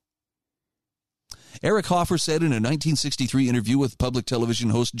true. Eric Hoffer said in a 1963 interview with public television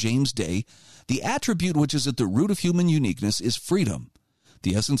host James Day, the attribute which is at the root of human uniqueness is freedom.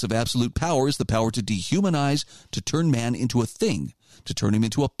 The essence of absolute power is the power to dehumanize, to turn man into a thing, to turn him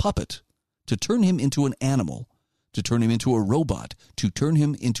into a puppet, to turn him into an animal, to turn him into a robot, to turn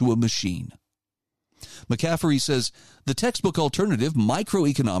him into a machine. McCaffrey says, the textbook alternative,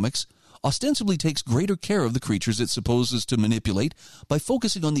 microeconomics, ostensibly takes greater care of the creatures it supposes to manipulate by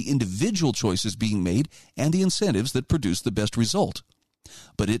focusing on the individual choices being made and the incentives that produce the best result.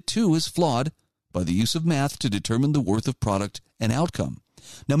 But it, too, is flawed by the use of math to determine the worth of product and outcome.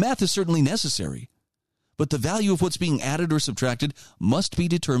 Now, math is certainly necessary, but the value of what's being added or subtracted must be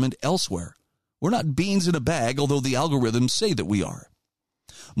determined elsewhere. We're not beans in a bag, although the algorithms say that we are.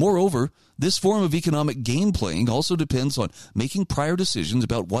 Moreover, this form of economic game playing also depends on making prior decisions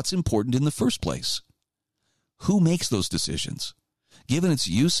about what's important in the first place. Who makes those decisions? Given its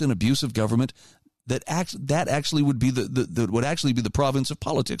use and abuse of government, that actually would be the province of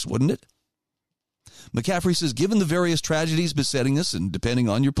politics, wouldn't it? McCaffrey says, given the various tragedies besetting us, and depending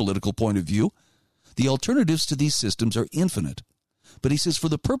on your political point of view, the alternatives to these systems are infinite. But he says, for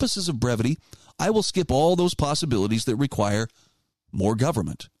the purposes of brevity, I will skip all those possibilities that require more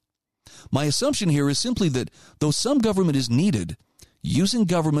government. My assumption here is simply that though some government is needed, using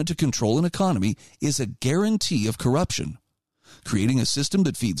government to control an economy is a guarantee of corruption, creating a system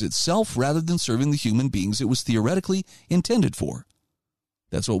that feeds itself rather than serving the human beings it was theoretically intended for.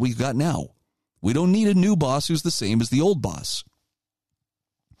 That's what we've got now. We don't need a new boss who's the same as the old boss.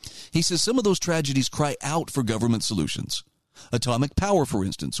 He says some of those tragedies cry out for government solutions. Atomic power, for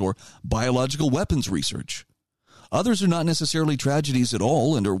instance, or biological weapons research. Others are not necessarily tragedies at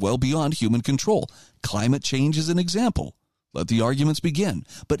all and are well beyond human control. Climate change is an example. Let the arguments begin.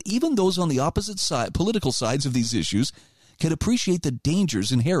 But even those on the opposite side, political sides of these issues, can appreciate the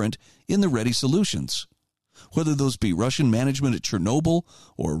dangers inherent in the ready solutions. Whether those be Russian management at Chernobyl,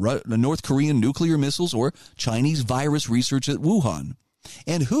 or North Korean nuclear missiles, or Chinese virus research at Wuhan.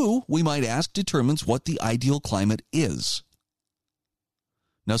 And who, we might ask, determines what the ideal climate is?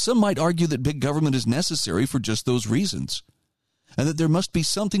 Now, some might argue that big government is necessary for just those reasons, and that there must be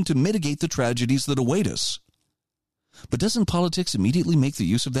something to mitigate the tragedies that await us. But doesn't politics immediately make the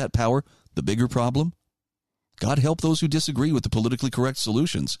use of that power the bigger problem? God help those who disagree with the politically correct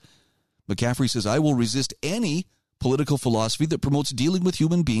solutions. McCaffrey says, I will resist any political philosophy that promotes dealing with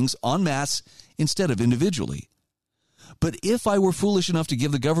human beings en masse instead of individually. But if I were foolish enough to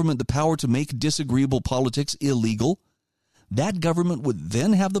give the government the power to make disagreeable politics illegal, that government would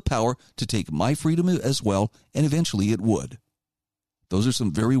then have the power to take my freedom as well, and eventually it would. Those are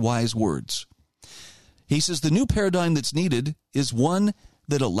some very wise words. He says the new paradigm that's needed is one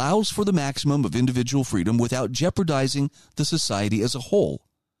that allows for the maximum of individual freedom without jeopardizing the society as a whole.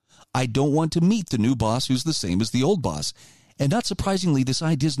 I don't want to meet the new boss who's the same as the old boss. And not surprisingly, this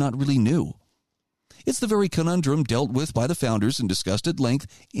idea is not really new. It's the very conundrum dealt with by the founders and discussed at length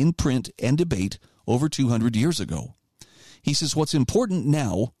in print and debate over 200 years ago. He says what's important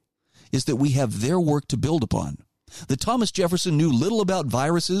now is that we have their work to build upon. That Thomas Jefferson knew little about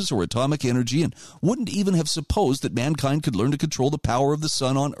viruses or atomic energy and wouldn't even have supposed that mankind could learn to control the power of the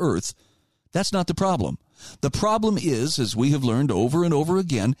sun on Earth. That's not the problem. The problem is, as we have learned over and over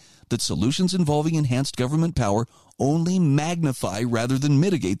again, that solutions involving enhanced government power only magnify rather than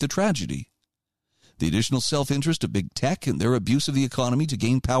mitigate the tragedy. The additional self-interest of big tech and their abuse of the economy to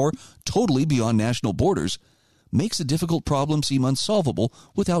gain power totally beyond national borders makes a difficult problem seem unsolvable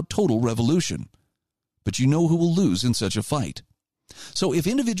without total revolution. But you know who will lose in such a fight. So if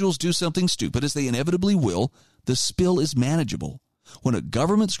individuals do something stupid, as they inevitably will, the spill is manageable. When a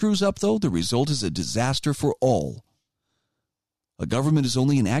government screws up, though, the result is a disaster for all. A government is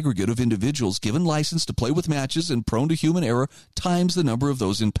only an aggregate of individuals given license to play with matches and prone to human error times the number of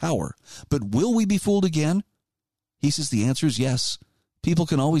those in power. But will we be fooled again? He says the answer is yes. People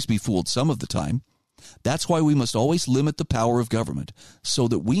can always be fooled some of the time. That's why we must always limit the power of government, so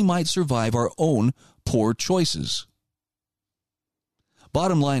that we might survive our own poor choices.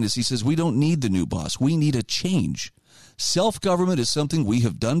 Bottom line is, he says, we don't need the new boss. We need a change. Self-government is something we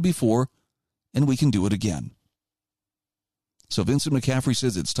have done before, and we can do it again. So Vincent McCaffrey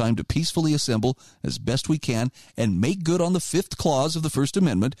says it's time to peacefully assemble as best we can and make good on the 5th clause of the First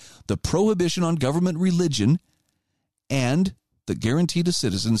Amendment, the prohibition on government religion, and the guarantee to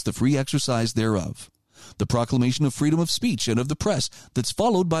citizens the free exercise thereof. The proclamation of freedom of speech and of the press that's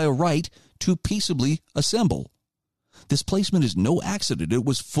followed by a right to peaceably assemble. This placement is no accident. It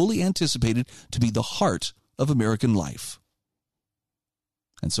was fully anticipated to be the heart of American life.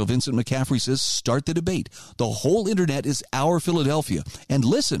 And so Vincent McCaffrey says, start the debate. The whole internet is our Philadelphia. And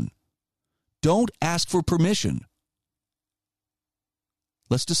listen, don't ask for permission.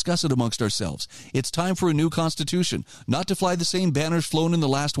 Let's discuss it amongst ourselves. It's time for a new constitution, not to fly the same banners flown in the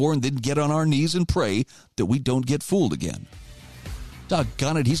last war and then get on our knees and pray that we don't get fooled again.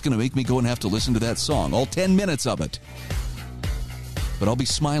 Doggone it, he's going to make me go and have to listen to that song, all 10 minutes of it. But I'll be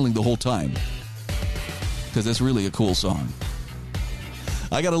smiling the whole time, because that's really a cool song.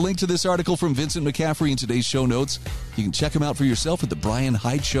 I got a link to this article from Vincent McCaffrey in today's show notes. You can check him out for yourself at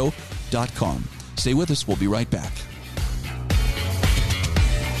thebrianhydeshow.com. Stay with us. We'll be right back.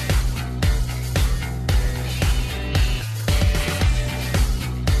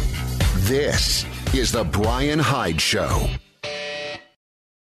 This is The Brian Hyde Show.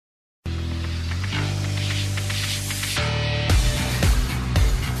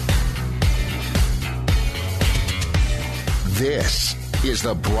 This is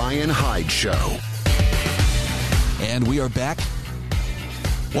The Brian Hyde Show. And we are back.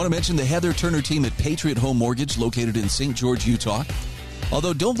 Want to mention the Heather Turner team at Patriot Home Mortgage, located in St. George, Utah.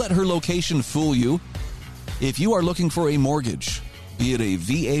 Although don't let her location fool you. If you are looking for a mortgage, be it a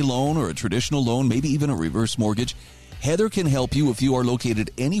VA loan or a traditional loan, maybe even a reverse mortgage, Heather can help you if you are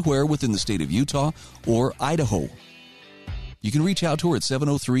located anywhere within the state of Utah or Idaho. You can reach out to her at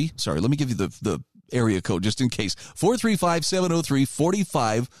 703. Sorry, let me give you the area code just in case.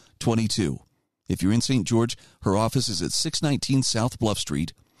 435-703-4522. If you're in St. George, her office is at 619 South Bluff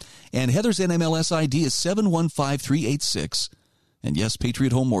Street. And Heather's NMLS ID is 715386. And yes,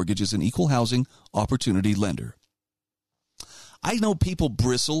 Patriot Home Mortgage is an equal housing opportunity lender. I know people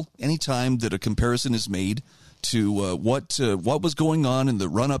bristle anytime that a comparison is made to what was going on in the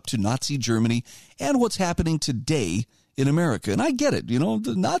run-up to Nazi Germany and what's happening today in America. And I get it.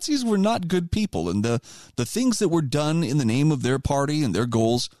 The Nazis were not good people, and the things that were done in the name of their party and their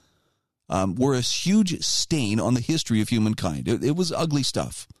goals were a huge stain on the history of humankind. It was ugly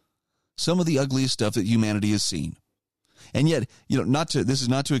stuff. Some of the ugliest stuff that humanity has seen. And yet, this is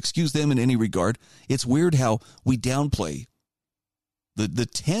not to excuse them in any regard. It's weird how we downplay the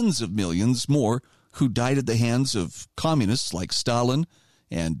tens of millions more who died at the hands of communists like Stalin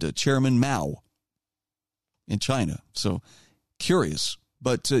and Chairman Mao in China. So, curious.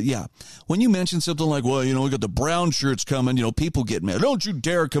 But, when you mention something like, well, we got the brown shirts coming, people get mad. Don't you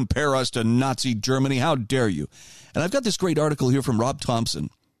dare compare us to Nazi Germany. How dare you? And I've got this great article here from Rob Thompson.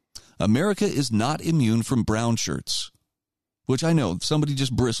 America is not immune from brown shirts. Which I know, somebody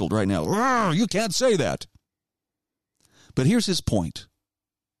just bristled right now. You can't say that. But here's his point.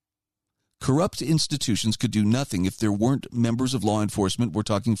 Corrupt institutions could do nothing if there weren't members of law enforcement, we're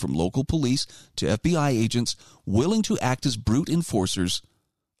talking from local police to FBI agents, willing to act as brute enforcers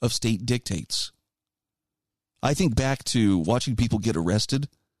of state dictates. I think back to watching people get arrested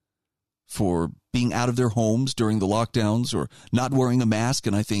for being out of their homes during the lockdowns or not wearing a mask,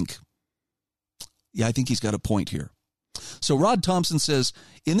 and I think he's got a point here. So Rod Thompson says,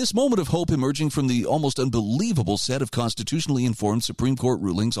 in this moment of hope emerging from the almost unbelievable set of constitutionally informed Supreme Court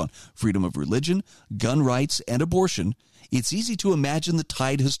rulings on freedom of religion, gun rights, and abortion, it's easy to imagine the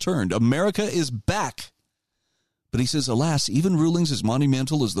tide has turned. America is back. But he says, alas, even rulings as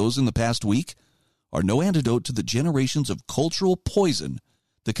monumental as those in the past week are no antidote to the generations of cultural poison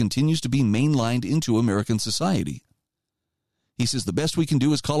that continues to be mainlined into American society. He says the best we can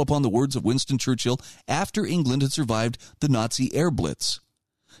do is call upon the words of Winston Churchill after England had survived the Nazi air blitz.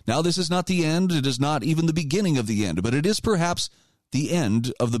 Now, this is not the end. It is not even the beginning of the end, but it is perhaps the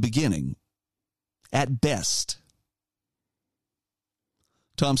end of the beginning. At best.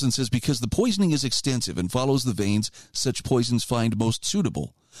 Thompson says, because the poisoning is extensive and follows the veins such poisons find most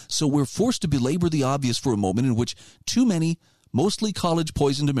suitable. So we're forced to belabor the obvious for a moment in which too many, mostly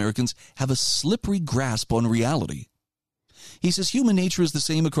college-poisoned Americans have a slippery grasp on reality. He says human nature is the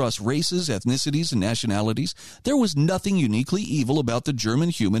same across races, ethnicities, and nationalities. There was nothing uniquely evil about the German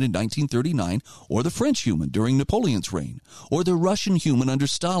human in 1939, or the French human during Napoleon's reign, or the Russian human under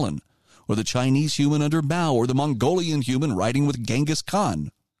Stalin, or the Chinese human under Mao, or the Mongolian human riding with Genghis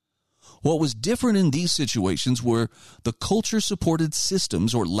Khan. What was different in these situations were the culture-supported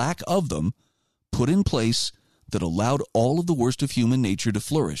systems, or lack of them, put in place that allowed all of the worst of human nature to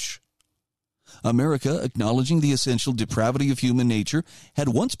flourish. America, acknowledging the essential depravity of human nature, had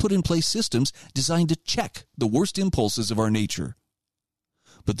once put in place systems designed to check the worst impulses of our nature.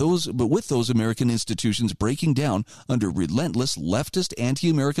 But with those American institutions breaking down under relentless leftist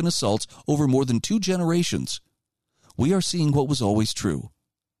anti-American assaults over more than 2 generations, we are seeing what was always true.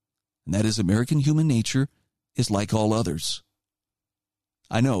 And that is, American human nature is like all others.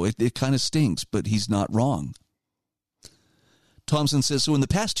 I know, it kind of stings, but he's not wrong. Thompson says, so in the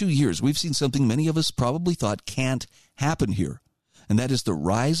past 2 years, we've seen something many of us probably thought can't happen here, and that is the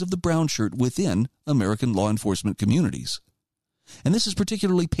rise of the brown shirt within American law enforcement communities. And this is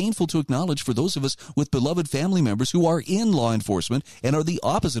particularly painful to acknowledge for those of us with beloved family members who are in law enforcement and are the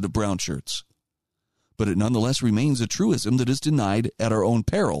opposite of brown shirts. But it nonetheless remains a truism that is denied at our own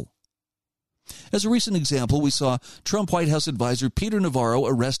peril. As a recent example, we saw Trump White House advisor Peter Navarro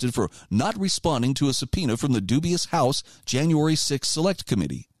arrested for not responding to a subpoena from the dubious House January 6 Select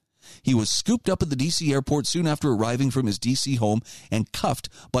Committee. He was scooped up at the D.C. airport soon after arriving from his D.C. home and cuffed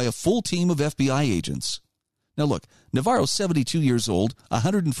by a full team of FBI agents. Now look, Navarro's 72 years old,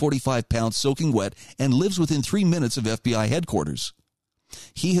 145 pounds soaking wet, and lives within 3 minutes of FBI headquarters.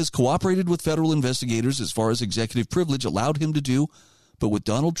 He has cooperated with federal investigators as far as executive privilege allowed him to do, but with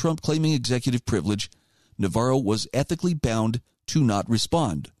Donald Trump claiming executive privilege, Navarro was ethically bound to not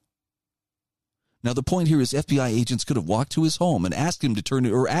respond. Now, the point here is FBI agents could have walked to his home and asked him to turn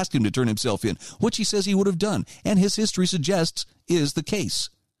himself in, which he says he would have done, and his history suggests is the case.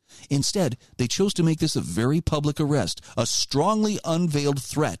 Instead, they chose to make this a very public arrest, a strongly unveiled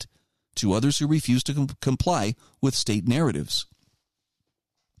threat to others who refuse to comply with state narratives.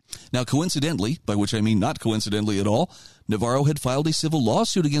 Now, coincidentally, by which I mean not coincidentally at all, Navarro had filed a civil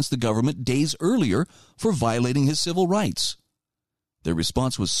lawsuit against the government days earlier for violating his civil rights. Their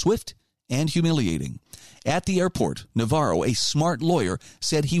response was swift and humiliating. At the airport, Navarro, a smart lawyer,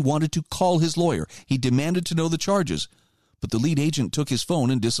 said he wanted to call his lawyer. He demanded to know the charges, but the lead agent took his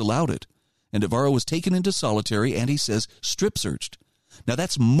phone and disallowed it. And Navarro was taken into solitary and, he says, strip-searched. Now,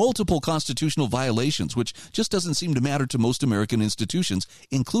 that's multiple constitutional violations, which just doesn't seem to matter to most American institutions,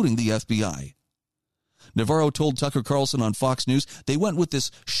 including the FBI. Navarro told Tucker Carlson on Fox News they went with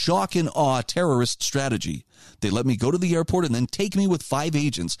this shock and awe terrorist strategy. They let me go to the airport and then take me with 5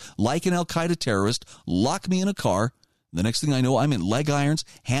 agents, like an al-Qaeda terrorist, lock me in a car. The next thing I know, I'm in leg irons,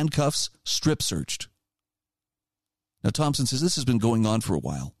 handcuffs, strip searched. Now, Thompson says this has been going on for a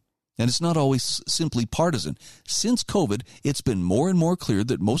while, and it's not always simply partisan. Since COVID, it's been more and more clear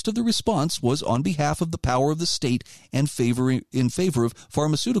that most of the response was on behalf of the power of the state and in favor of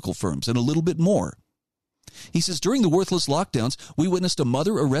pharmaceutical firms, and a little bit more. He says, during the worthless lockdowns, we witnessed a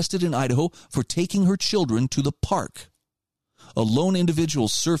mother arrested in Idaho for taking her children to the park. A lone individual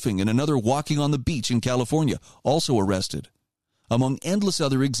surfing and another walking on the beach in California, also arrested. Among endless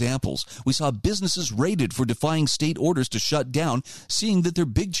other examples, we saw businesses raided for defying state orders to shut down, seeing that their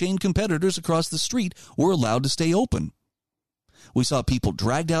big chain competitors across the street were allowed to stay open. We saw people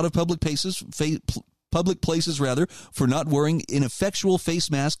dragged out of public places for not wearing ineffectual face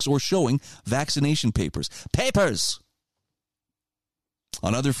masks or showing vaccination papers. Papers!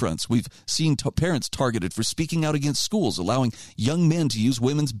 On other fronts, we've seen parents targeted for speaking out against schools, allowing young men to use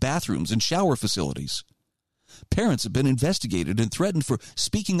women's bathrooms and shower facilities. Parents have been investigated and threatened for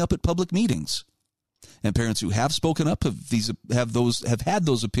speaking up at public meetings. And parents who have spoken up have had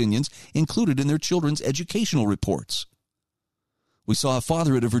those opinions included in their children's educational reports. We saw a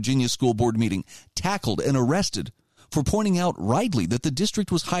father at a Virginia school board meeting tackled and arrested for pointing out rightly that the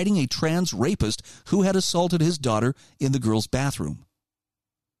district was hiding a trans rapist who had assaulted his daughter in the girls' bathroom.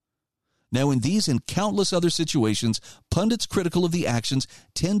 Now, in these and countless other situations, pundits critical of the actions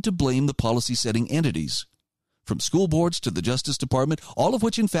tend to blame the policy-setting entities, from school boards to the Justice Department, all of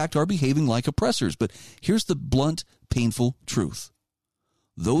which, in fact, are behaving like oppressors. But here's the blunt, painful truth.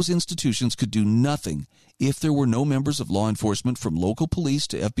 Those institutions could do nothing if there were no members of law enforcement, from local police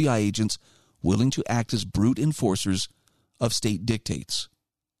to FBI agents, willing to act as brute enforcers of state dictates.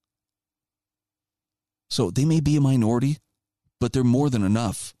 So they may be a minority, but they're more than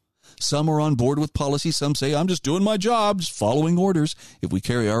enough. Some are on board with policy. Some say, I'm just doing my job, just following orders, if we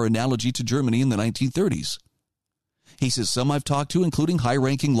carry our analogy to Germany in the 1930s. He says some I've talked to, including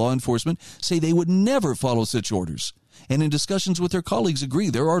high-ranking law enforcement, say they would never follow such orders, and in discussions with their colleagues agree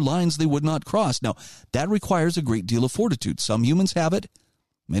there are lines they would not cross. Now, that requires a great deal of fortitude. Some humans have it,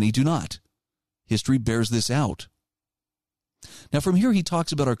 many do not. History bears this out. Now, from here he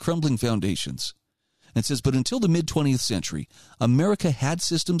talks about our crumbling foundations and says, but until the mid-20th century, America had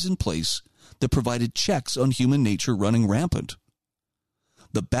systems in place that provided checks on human nature running rampant.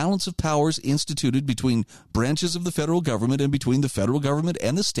 The balance of powers instituted between branches of the federal government and between the federal government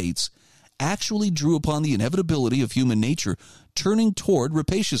and the states actually drew upon the inevitability of human nature turning toward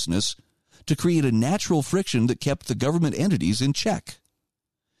rapaciousness to create a natural friction that kept the government entities in check.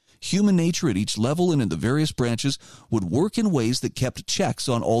 Human nature at each level and in the various branches would work in ways that kept checks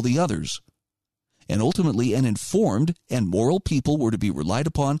on all the others. And ultimately, an informed and moral people were to be relied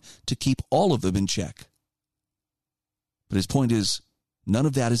upon to keep all of them in check. But his point is, none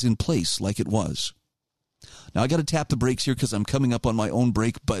of that is in place like it was. Now, I got to tap the brakes here because I'm coming up on my own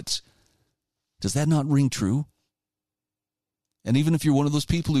break, but does that not ring true? And even if you're one of those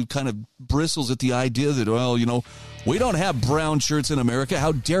people who kind of bristles at the idea that, well, we don't have brown shirts in America,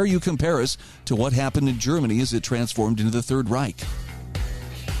 how dare you compare us to what happened in Germany as it transformed into the Third Reich?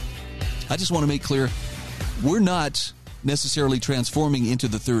 I just want to make clear, we're not necessarily transforming into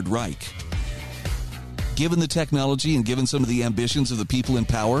the Third Reich. Given the technology and given some of the ambitions of the people in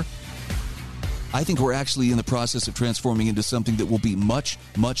power, I think we're actually in the process of transforming into something that will be much,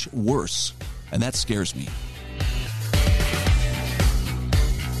 much worse. And that scares me.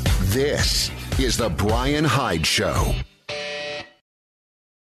 This is the Brian Hyde Show.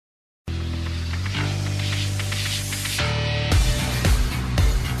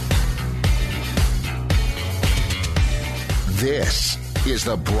 This is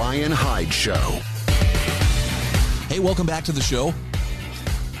the Brian Hyde Show. Hey, welcome back to the show.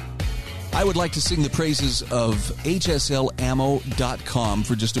 I would like to sing the praises of HSLammo.com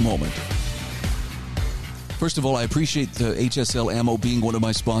for just a moment. First of all, I appreciate the HSL Ammo being one of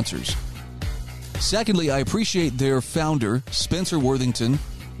my sponsors. Secondly, I appreciate their founder, Spencer Worthington,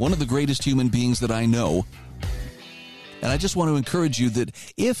 one of the greatest human beings that I know. And I just want to encourage you that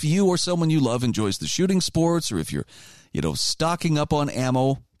if you or someone you love enjoys the shooting sports, or if you're, stocking up on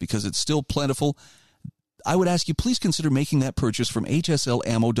ammo because it's still plentiful, I would ask you, please consider making that purchase from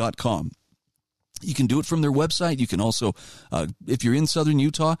HSLammo.com. You can do it from their website. You can also, if you're in southern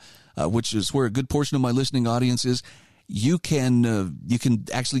Utah, which is where a good portion of my listening audience is, you can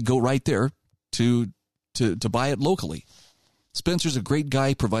actually go right there to buy it locally. Spencer's a great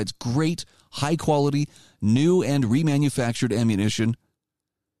guy, provides great, high-quality, new and remanufactured ammunition.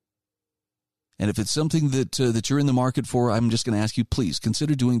 And if it's something that you're in the market for, I'm just going to ask you, please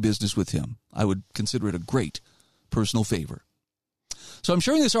consider doing business with him. I would consider it a great personal favor. So I'm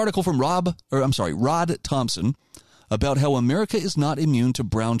sharing this article from Rod Thompson about how America is not immune to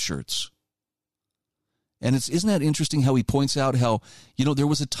brown shirts. And isn't that interesting how he points out how, there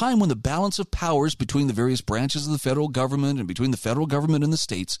was a time when the balance of powers between the various branches of the federal government and between the federal government and the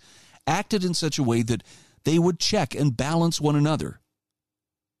states acted in such a way that they would check and balance one another.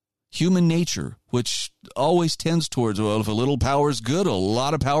 Human nature, which always tends towards, well, if a little power is good, a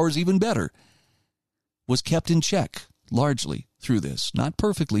lot of power is even better, was kept in check largely through this. Not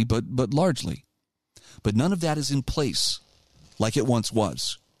perfectly, but largely. But none of that is in place like it once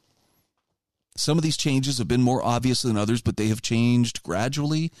was. Some of these changes have been more obvious than others, but they have changed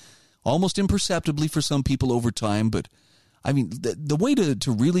gradually, almost imperceptibly for some people over time. But, I mean, the way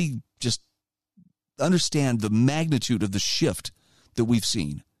to really just understand the magnitude of the shift that we've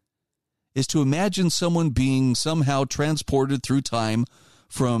seen is to imagine someone being somehow transported through time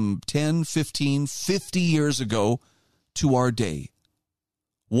from 10, 15, 50 years ago to our day.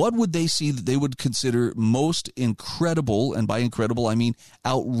 What would they see that they would consider most incredible, and by incredible I mean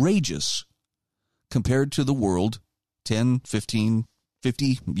outrageous, compared to the world 10, 15,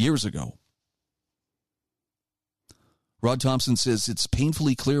 50 years ago? Rod Thompson says it's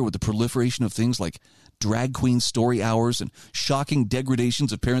painfully clear with the proliferation of things like drag queen story hours and shocking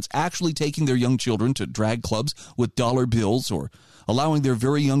degradations of parents actually taking their young children to drag clubs with dollar bills, or allowing their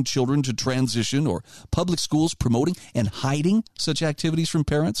very young children to transition, or public schools promoting and hiding such activities from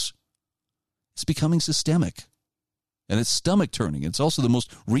parents. It's becoming systemic. And it's stomach-turning. It's also the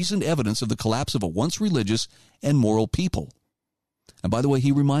most recent evidence of the collapse of a once religious and moral people. And by the way,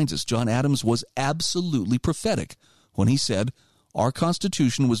 he reminds us, John Adams was absolutely prophetic when he said, "Our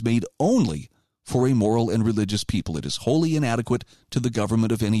Constitution was made only for a moral and religious people. It is wholly inadequate to the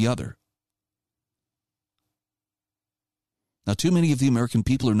government of any other." Now, too many of the American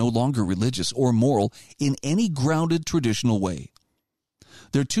people are no longer religious or moral in any grounded traditional way.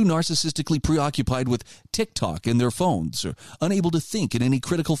 They're too narcissistically preoccupied with TikTok and their phones, or unable to think in any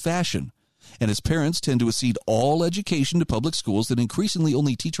critical fashion. And as parents tend to accede all education to public schools that increasingly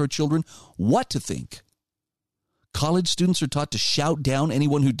only teach our children what to think. College students are taught to shout down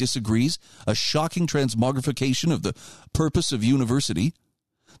anyone who disagrees, a shocking transmogrification of the purpose of university.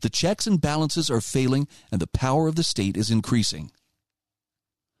 The checks and balances are failing, and the power of the state is increasing.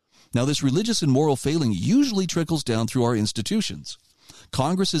 Now, this religious and moral failing usually trickles down through our institutions.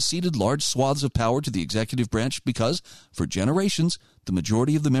 Congress has ceded large swaths of power to the executive branch because, for generations, the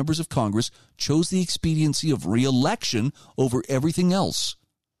majority of the members of Congress chose the expediency of re-election over everything else.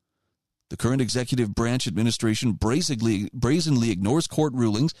 The current executive branch administration brazenly ignores court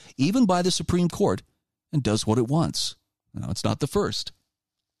rulings, even by the Supreme Court, and does what it wants. Now, it's not the first.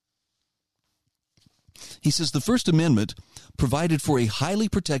 He says the First Amendment provided for a highly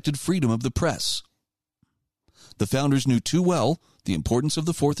protected freedom of the press. The founders knew too well the importance of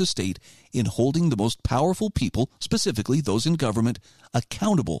the Fourth Estate in holding the most powerful people, specifically those in government,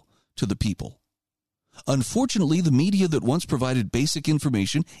 accountable to the people. Unfortunately, the media that once provided basic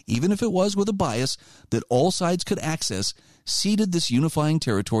information, even if it was with a bias that all sides could access, ceded this unifying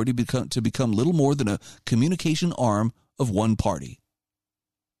territory to become little more than a communication arm of one party.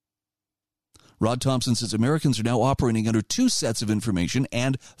 Rod Thompson says Americans are now operating under two sets of information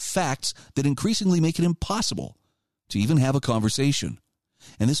and facts that increasingly make it impossible to even have a conversation.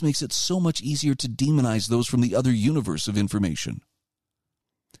 And this makes it so much easier to demonize those from the other universe of information.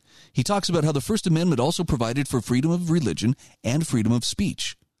 He talks about how the First Amendment also provided for freedom of religion and freedom of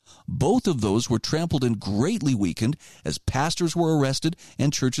speech. Both of those were trampled and greatly weakened as pastors were arrested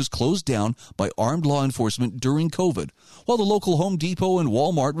and churches closed down by armed law enforcement during COVID, while the local Home Depot and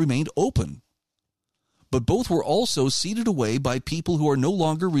Walmart remained open. But both were also ceded away by people who are no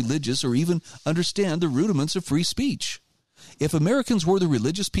longer religious or even understand the rudiments of free speech. If Americans were the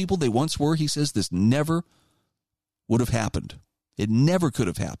religious people they once were, he says, this never would have happened. It never could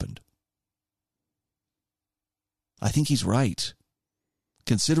have happened. I think he's right.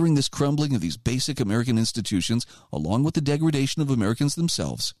 Considering this crumbling of these basic American institutions, along with the degradation of Americans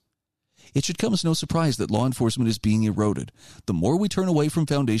themselves, it should come as no surprise that law enforcement is being eroded. The more we turn away from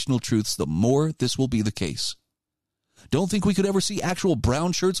foundational truths, the more this will be the case. Don't think we could ever see actual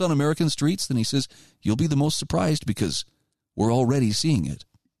brown shirts on American streets? Then he says, you'll be the most surprised because we're already seeing it.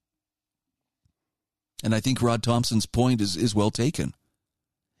 And I think Rod Thompson's point is well taken.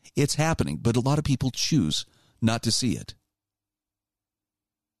 It's happening, but a lot of people choose not to see it.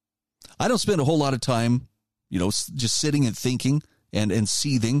 I don't spend a whole lot of time just sitting and thinking and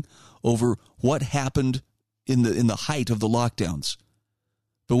seething over what happened in the height of the lockdowns.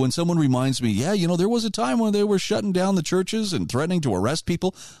 But when someone reminds me, there was a time when they were shutting down the churches and threatening to arrest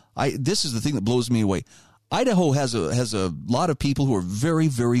people, this is the thing that blows me away. Idaho has a lot of people who are very,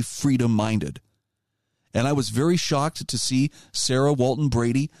 very freedom-minded. And I was very shocked to see Sarah Walton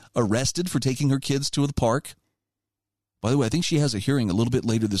Brady arrested for taking her kids to the park. By the way, I think she has a hearing a little bit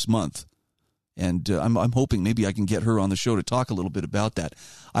later this month. And I'm hoping maybe I can get her on the show to talk a little bit about that.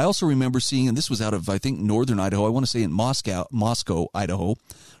 I also remember seeing, and this was out of, I think, northern Idaho. I want to say in Moscow, Idaho,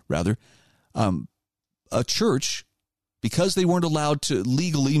 rather, a church, because they weren't allowed to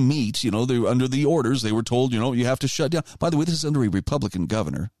legally meet, they were under the orders. They were told, you have to shut down. By the way, this is under a Republican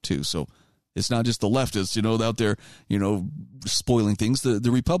governor, too. So it's not just the leftists, out there, spoiling things.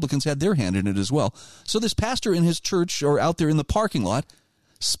 The Republicans had their hand in it as well. So this pastor and his church are out there in the parking lot,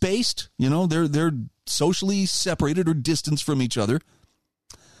 spaced, they're socially separated or distanced from each other.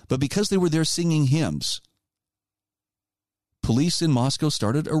 But because they were there singing hymns, police in Moscow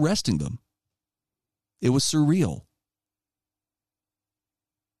started arresting them. It was surreal.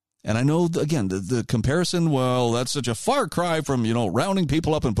 And I know, again, the comparison, well, that's such a far cry from, rounding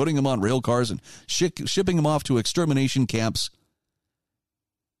people up and putting them on rail cars and shipping them off to extermination camps.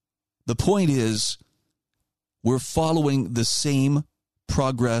 The point is, we're following the same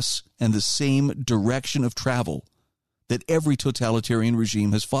progress and the same direction of travel that every totalitarian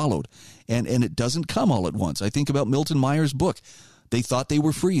regime has followed. And it doesn't come all at once. I think about Milton Meyer's book. They thought they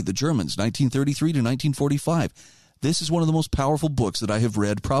were free, the Germans, 1933 to 1945. This is one of the most powerful books that I have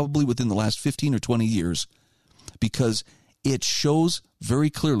read probably within the last 15 or 20 years, because it shows very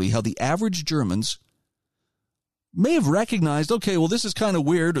clearly how the average Germans may have recognized, okay, well, this is kind of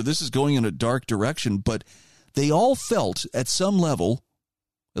weird, or this is going in a dark direction, but they all felt at some level,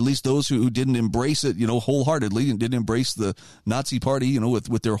 at least those who didn't embrace it, wholeheartedly, and didn't embrace the Nazi party,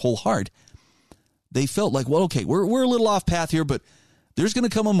 with their whole heart, they felt like, well, okay, we're a little off path here, but there's going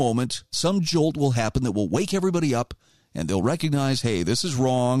to come a moment, some jolt will happen that will wake everybody up, and they'll recognize, hey, this is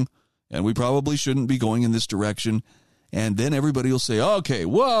wrong, and we probably shouldn't be going in this direction. And then everybody will say, okay,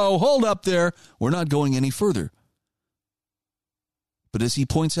 whoa, hold up there. We're not going any further. But as he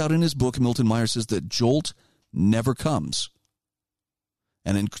points out in his book, Milton Meyer says that jolt never comes.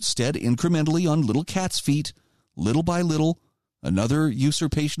 And instead, incrementally, on little cat's feet, little by little, another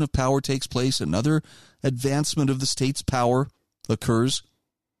usurpation of power takes place, another advancement of the state's power occurs.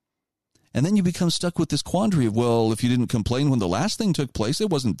 And then you become stuck with this quandary of, well, if you didn't complain when the last thing took place, it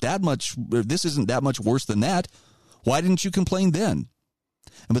wasn't that much, this isn't that much worse than that. Why didn't you complain then?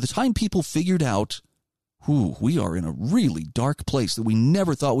 And by the time people figured out, we are in a really dark place that we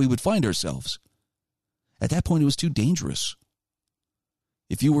never thought we would find ourselves, at that point it was too dangerous.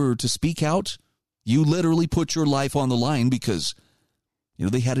 If you were to speak out, you literally put your life on the line, because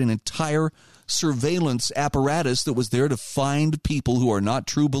they had an entire surveillance apparatus that was there to find people who are not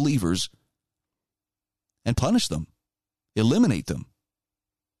true believers and punish them, eliminate them.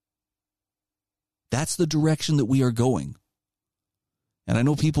 That's the direction that we are going. And I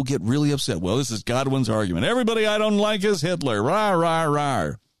know people get really upset. Well, this is Godwin's argument. Everybody I don't like is Hitler. Rah, rah,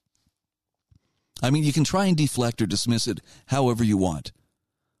 rah. I mean, you can try and deflect or dismiss it however you want.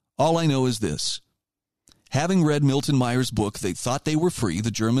 All I know is this. Having read Milton Meyer's book, They Thought They Were Free, the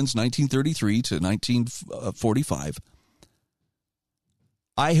Germans, 1933 to 1945,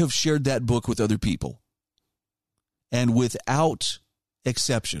 I have shared that book with other people. And without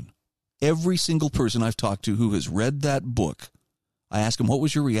exception, every single person I've talked to who has read that book, I ask them, what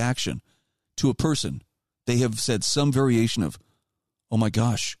was your reaction to a person? They have said some variation of, oh my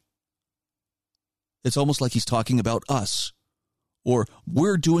gosh, it's almost like he's talking about us. Or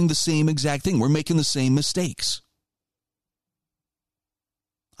we're doing the same exact thing. We're making the same mistakes.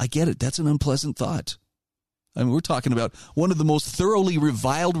 I get it. That's an unpleasant thought. I mean, we're talking about one of the most thoroughly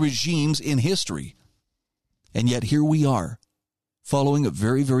reviled regimes in history. And yet here we are, following a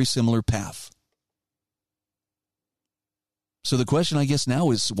very, very similar path. So the question, I guess,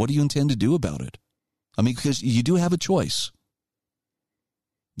 now is, what do you intend to do about it? I mean, because you do have a choice.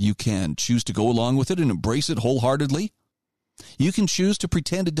 You can choose to go along with it and embrace it wholeheartedly. You can choose to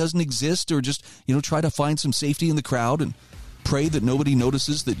pretend it doesn't exist, or just, try to find some safety in the crowd and pray that nobody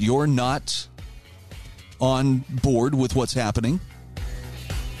notices that you're not on board with what's happening.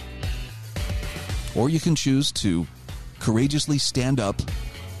 Or you can choose to courageously stand up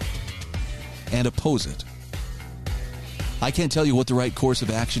and oppose it. I can't tell you what the right course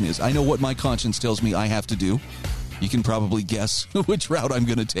of action is. I know what my conscience tells me I have to do. You can probably guess which route I'm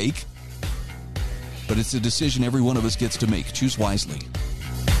going to take. But it's a decision every one of us gets to make. Choose wisely.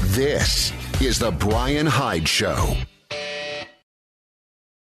 This is The Brian Hyde Show.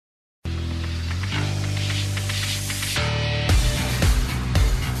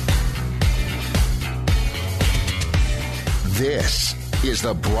 This is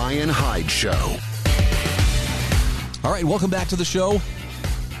The Brian Hyde Show. All right, welcome back to the show.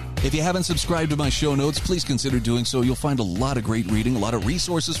 If you haven't subscribed to my show notes, please consider doing so. You'll find a lot of great reading, a lot of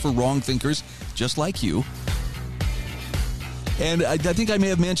resources for wrong thinkers just like you. And I think I may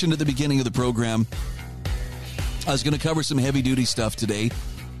have mentioned at the beginning of the program, I was going to cover some heavy-duty stuff today.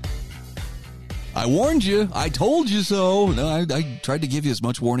 I warned you. I told you so. No, I tried to give you as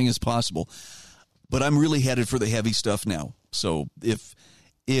much warning as possible. But I'm really headed for the heavy stuff now. So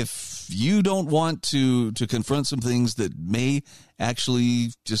if you don't want to confront some things that may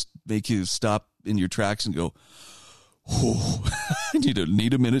actually just make you stop in your tracks and go, oh, I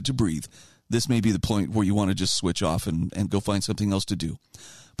need a minute to breathe, this may be the point where you want to just switch off and go find something else to do.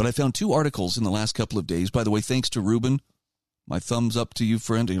 But I found 2 articles in the last couple of days. By the way, thanks to Ruben. My thumbs up to you,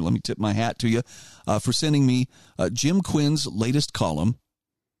 friend. Let me tip my hat to you for sending me Jim Quinn's latest column.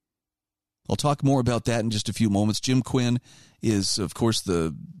 I'll talk more about that in just a few moments. Jim Quinn is, of course,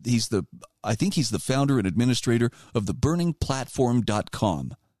 I think he's the founder and administrator of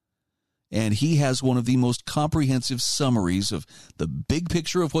theburningplatform.com. And he has one of the most comprehensive summaries of the big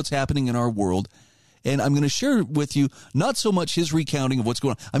picture of what's happening in our world. And I'm going to share with you not so much his recounting of what's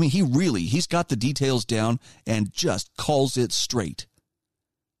going on. I mean, he's got the details down and just calls it straight.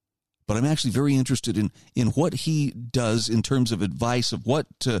 But I'm actually very interested in what he does in terms of advice of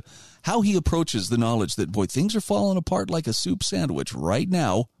how he approaches the knowledge that, boy, things are falling apart like a soup sandwich right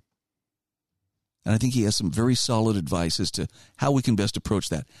now. And I think he has some very solid advice as to how we can best approach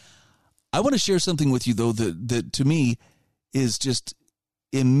that. I want to share something with you, though, that to me is just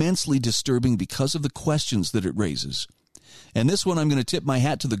immensely disturbing because of the questions that it raises. And this one, I'm going to tip my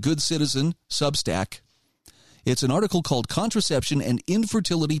hat to the Good Citizen Substack. It's an article called Contraception and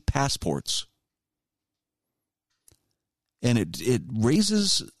Infertility Passports. And it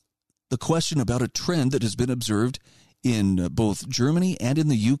raises the question about a trend that has been observed in both Germany and in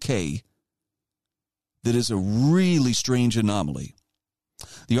the UK that is a really strange anomaly.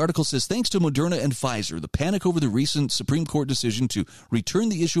 The article says, thanks to Moderna and Pfizer, the panic over the recent Supreme Court decision to return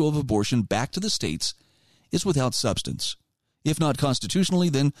the issue of abortion back to the states is without substance. If not constitutionally,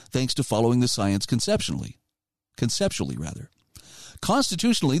 then thanks to following the science conceptually. Constitutionally,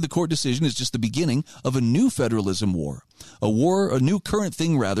 the court decision is just the beginning of a new federalism war, a new current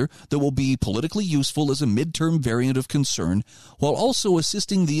thing, that will be politically useful as a midterm variant of concern, while also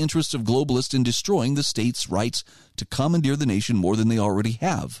assisting the interests of globalists in destroying the states' rights to commandeer the nation more than they already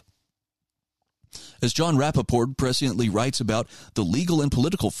have. As John Rappaport presciently writes about the legal and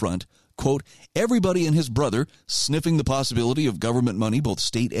political front, quote, everybody and his brother sniffing the possibility of government money, both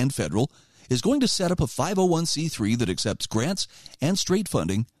state and federal, is going to set up a 501c3 that accepts grants and straight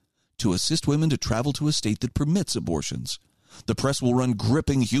funding to assist women to travel to a state that permits abortions. The press will run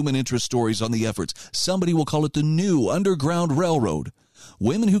gripping human interest stories on the efforts. Somebody will call it the new Underground Railroad.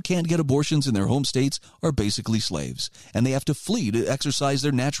 Women who can't get abortions in their home states are basically slaves, and they have to flee to exercise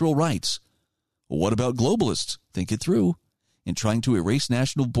their natural rights. Well, what about globalists? Think it through. In trying to erase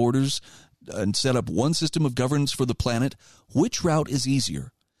national borders and set up one system of governance for the planet, which route is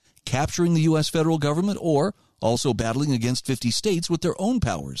easier? Capturing the U.S. federal government, or also battling against 50 states with their own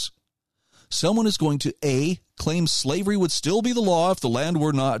powers? Someone is going to A, claim slavery would still be the law if the land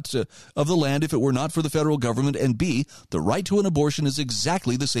were not of the land if it were not for the federal government, and B, the right to an abortion is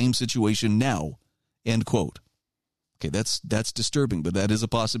exactly the same situation now. End quote. Okay, that's disturbing, but that is a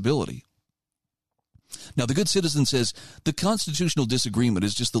possibility. Now, the Good Citizen says the constitutional disagreement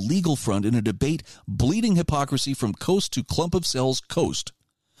is just the legal front in a debate bleeding hypocrisy from coast to clump of cells coast.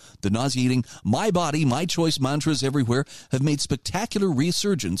 The nauseating my body, my choice mantras everywhere have made spectacular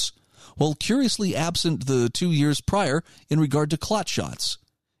resurgence, while curiously absent the 2 years prior in regard to clot shots,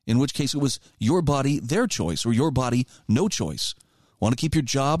 in which case it was your body, their choice, or your body, no choice. Want to keep your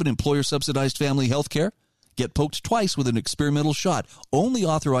job and employer-subsidized family health care? Get poked twice with an experimental shot, only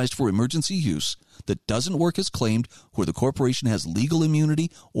authorized for emergency use, that doesn't work as claimed, where the corporation has legal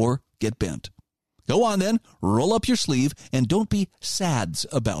immunity, or get bent. Go on then, roll up your sleeve, and don't be sads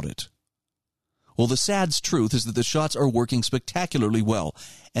about it. Well, the sad's truth is that the shots are working spectacularly well,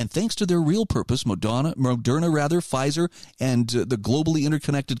 and thanks to their real purpose, Moderna, Pfizer, and the globally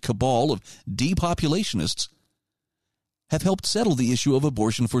interconnected cabal of depopulationists have helped settle the issue of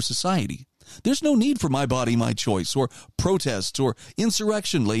abortion for society. There's no need for my body, my choice, or protests, or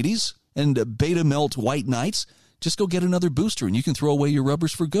insurrection, ladies, and beta melt white knights. Just go get another booster, and you can throw away your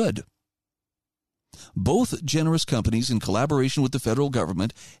rubbers for good. Both generous companies, in collaboration with the federal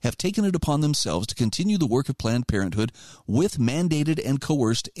government, have taken it upon themselves to continue the work of Planned Parenthood with mandated and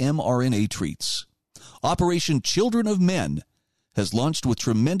coerced mRNA treats. Operation Children of Men has launched with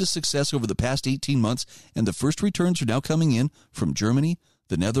tremendous success over the past 18 months, and the first returns are now coming in from Germany,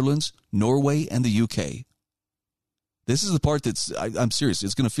 the Netherlands, Norway, and the UK. This is the part I'm serious,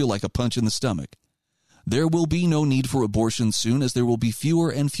 it's going to feel like a punch in the stomach. There will be no need for abortion soon, as there will be fewer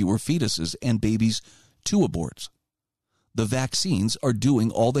and fewer fetuses and babies to abort. The vaccines are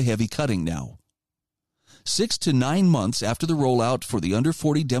doing all the heavy cutting now. 6 to 9 months after the rollout for the under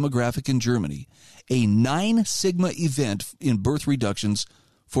 40 demographic in Germany, a 9 sigma event in birth reductions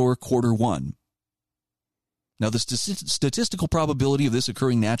for quarter one. Now, the statistical probability of this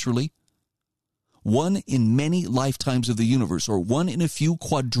occurring naturally, 1 in many lifetimes of the universe, or 1 in a few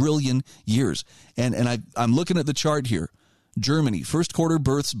quadrillion years. And I'm looking at the chart here. Germany, first quarter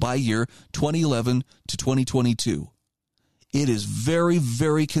births by year, 2011 to 2022. It is very,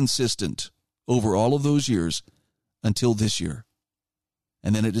 very consistent over all of those years until this year.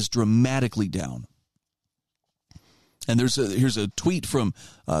 And then it is dramatically down. And here's a tweet from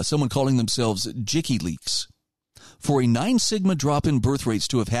someone calling themselves Jicky Leaks. For a 9 sigma drop in birth rates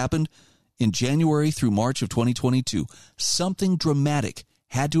to have happened in January through March of 2022, something dramatic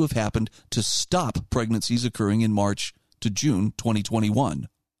had to have happened to stop pregnancies occurring in March to June 2021.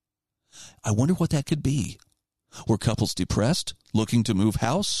 I wonder what that could be. Were couples depressed, looking to move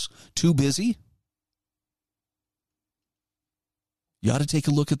house, too busy? You ought to take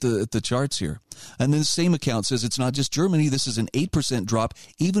a look at the charts here. And then the same account says it's not just Germany. This is an 8% drop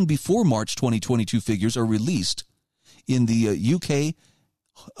even before March 2022 figures are released in the UK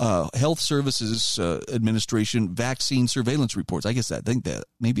Health Services Administration vaccine surveillance reports. I think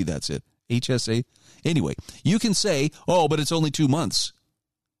maybe that's it. HSA. Anyway, you can say, oh, but it's only 2 months.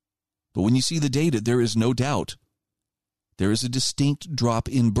 But when you see the data, there is no doubt. There is a distinct drop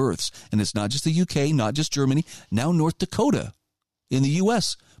in births. And it's not just the UK, not just Germany, now North Dakota. In the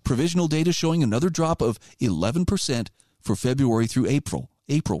U.S., provisional data showing another drop of 11% for February through April,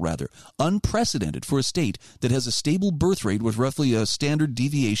 unprecedented for a state that has a stable birth rate with roughly a standard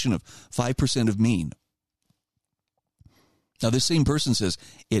deviation of 5% of mean. Now, this same person says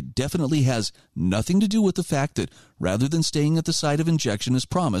it definitely has nothing to do with the fact that rather than staying at the site of injection as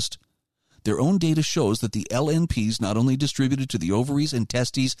promised, their own data shows that the LNPs not only distributed to the ovaries and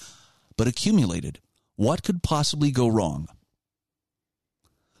testes, but accumulated. What could possibly go wrong?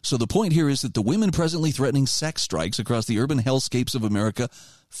 So the point here is that the women presently threatening sex strikes across the urban hellscapes of America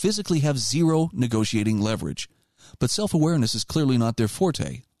physically have zero negotiating leverage. But self-awareness is clearly not their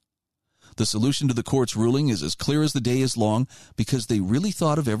forte. The solution to the court's ruling is as clear as the day is long because they really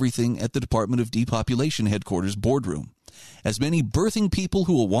thought of everything at the Department of Depopulation headquarters boardroom. As many birthing people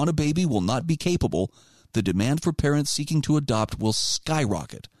who will want a baby will not be capable, the demand for parents seeking to adopt will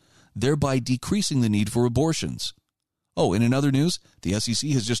skyrocket, thereby decreasing the need for abortions. Oh, and in other news, the SEC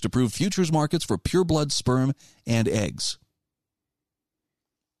has just approved futures markets for pureblood sperm and eggs.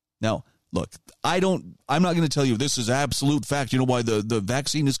 Now, look, I'm not going to tell you this is absolute fact, why the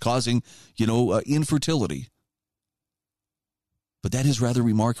vaccine is causing, infertility. But that is rather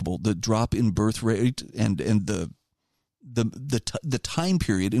remarkable, the drop in birth rate and the time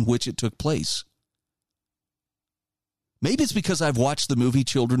period in which it took place. Maybe it's because I've watched the movie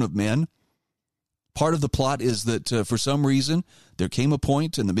Children of Men. Part of the plot is that for some reason, there came a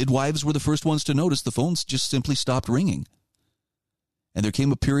point, and the midwives were the first ones to notice the phones just simply stopped ringing. And there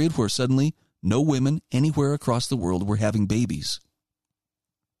came a period where suddenly no women anywhere across the world were having babies.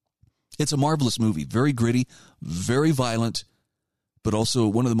 It's a marvelous movie, very gritty, very violent, but also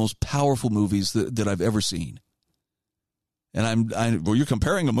one of the most powerful movies that I've ever seen. And well, you're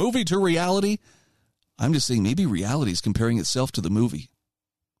comparing a movie to reality? I'm just saying maybe reality is comparing itself to the movie.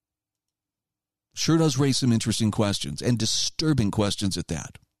 Sure does raise some interesting questions, and disturbing questions at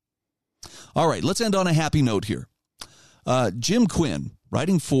that. All right, let's end on a happy note here. Jim Quinn,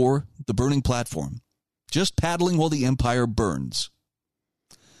 writing for The Burning Platform, just paddling while the empire burns.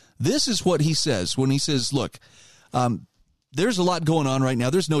 This is what he says when he says, look, there's a lot going on right now.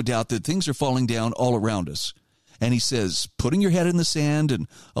 There's no doubt that things are falling down all around us. And he says, putting your head in the sand and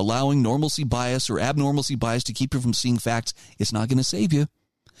allowing normalcy bias or abnormalcy bias to keep you from seeing facts, it's not going to save you.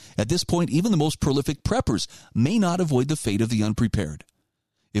 At this point, even the most prolific preppers may not avoid the fate of the unprepared.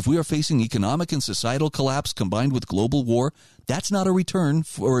 If we are facing economic and societal collapse combined with global war, that's not a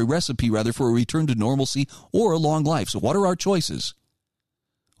recipe for a return to normalcy or a long life. So what are our choices?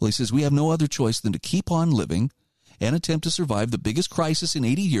 Well, he says we have no other choice than to keep on living and attempt to survive the biggest crisis in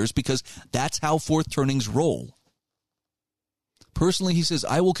 80 years because that's how fourth turnings roll. Personally, he says,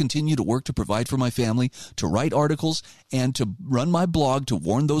 I will continue to work to provide for my family, to write articles, and to run my blog to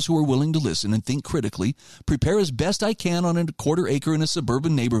warn those who are willing to listen and think critically, prepare as best I can on a quarter acre in a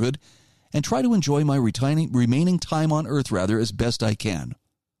suburban neighborhood, and try to enjoy my remaining time on earth, as best I can.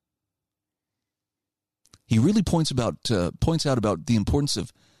 He really points out about the importance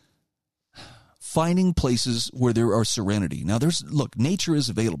of finding places where there are serenity. Now, nature is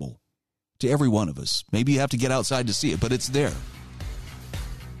available to every one of us. Maybe you have to get outside to see it, but it's there.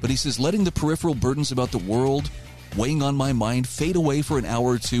 But he says, letting the peripheral burdens about the world weighing on my mind fade away for an hour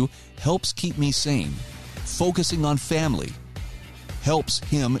or two helps keep me sane. Focusing on family helps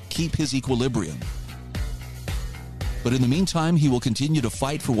him keep his equilibrium. But in the meantime, he will continue to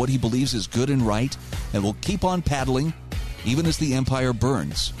fight for what he believes is good and right, and will keep on paddling even as the empire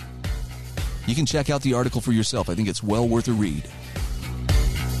burns. You can check out the article for yourself. I think it's well worth a read.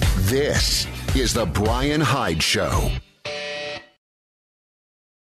 This is The Brian Hyde Show.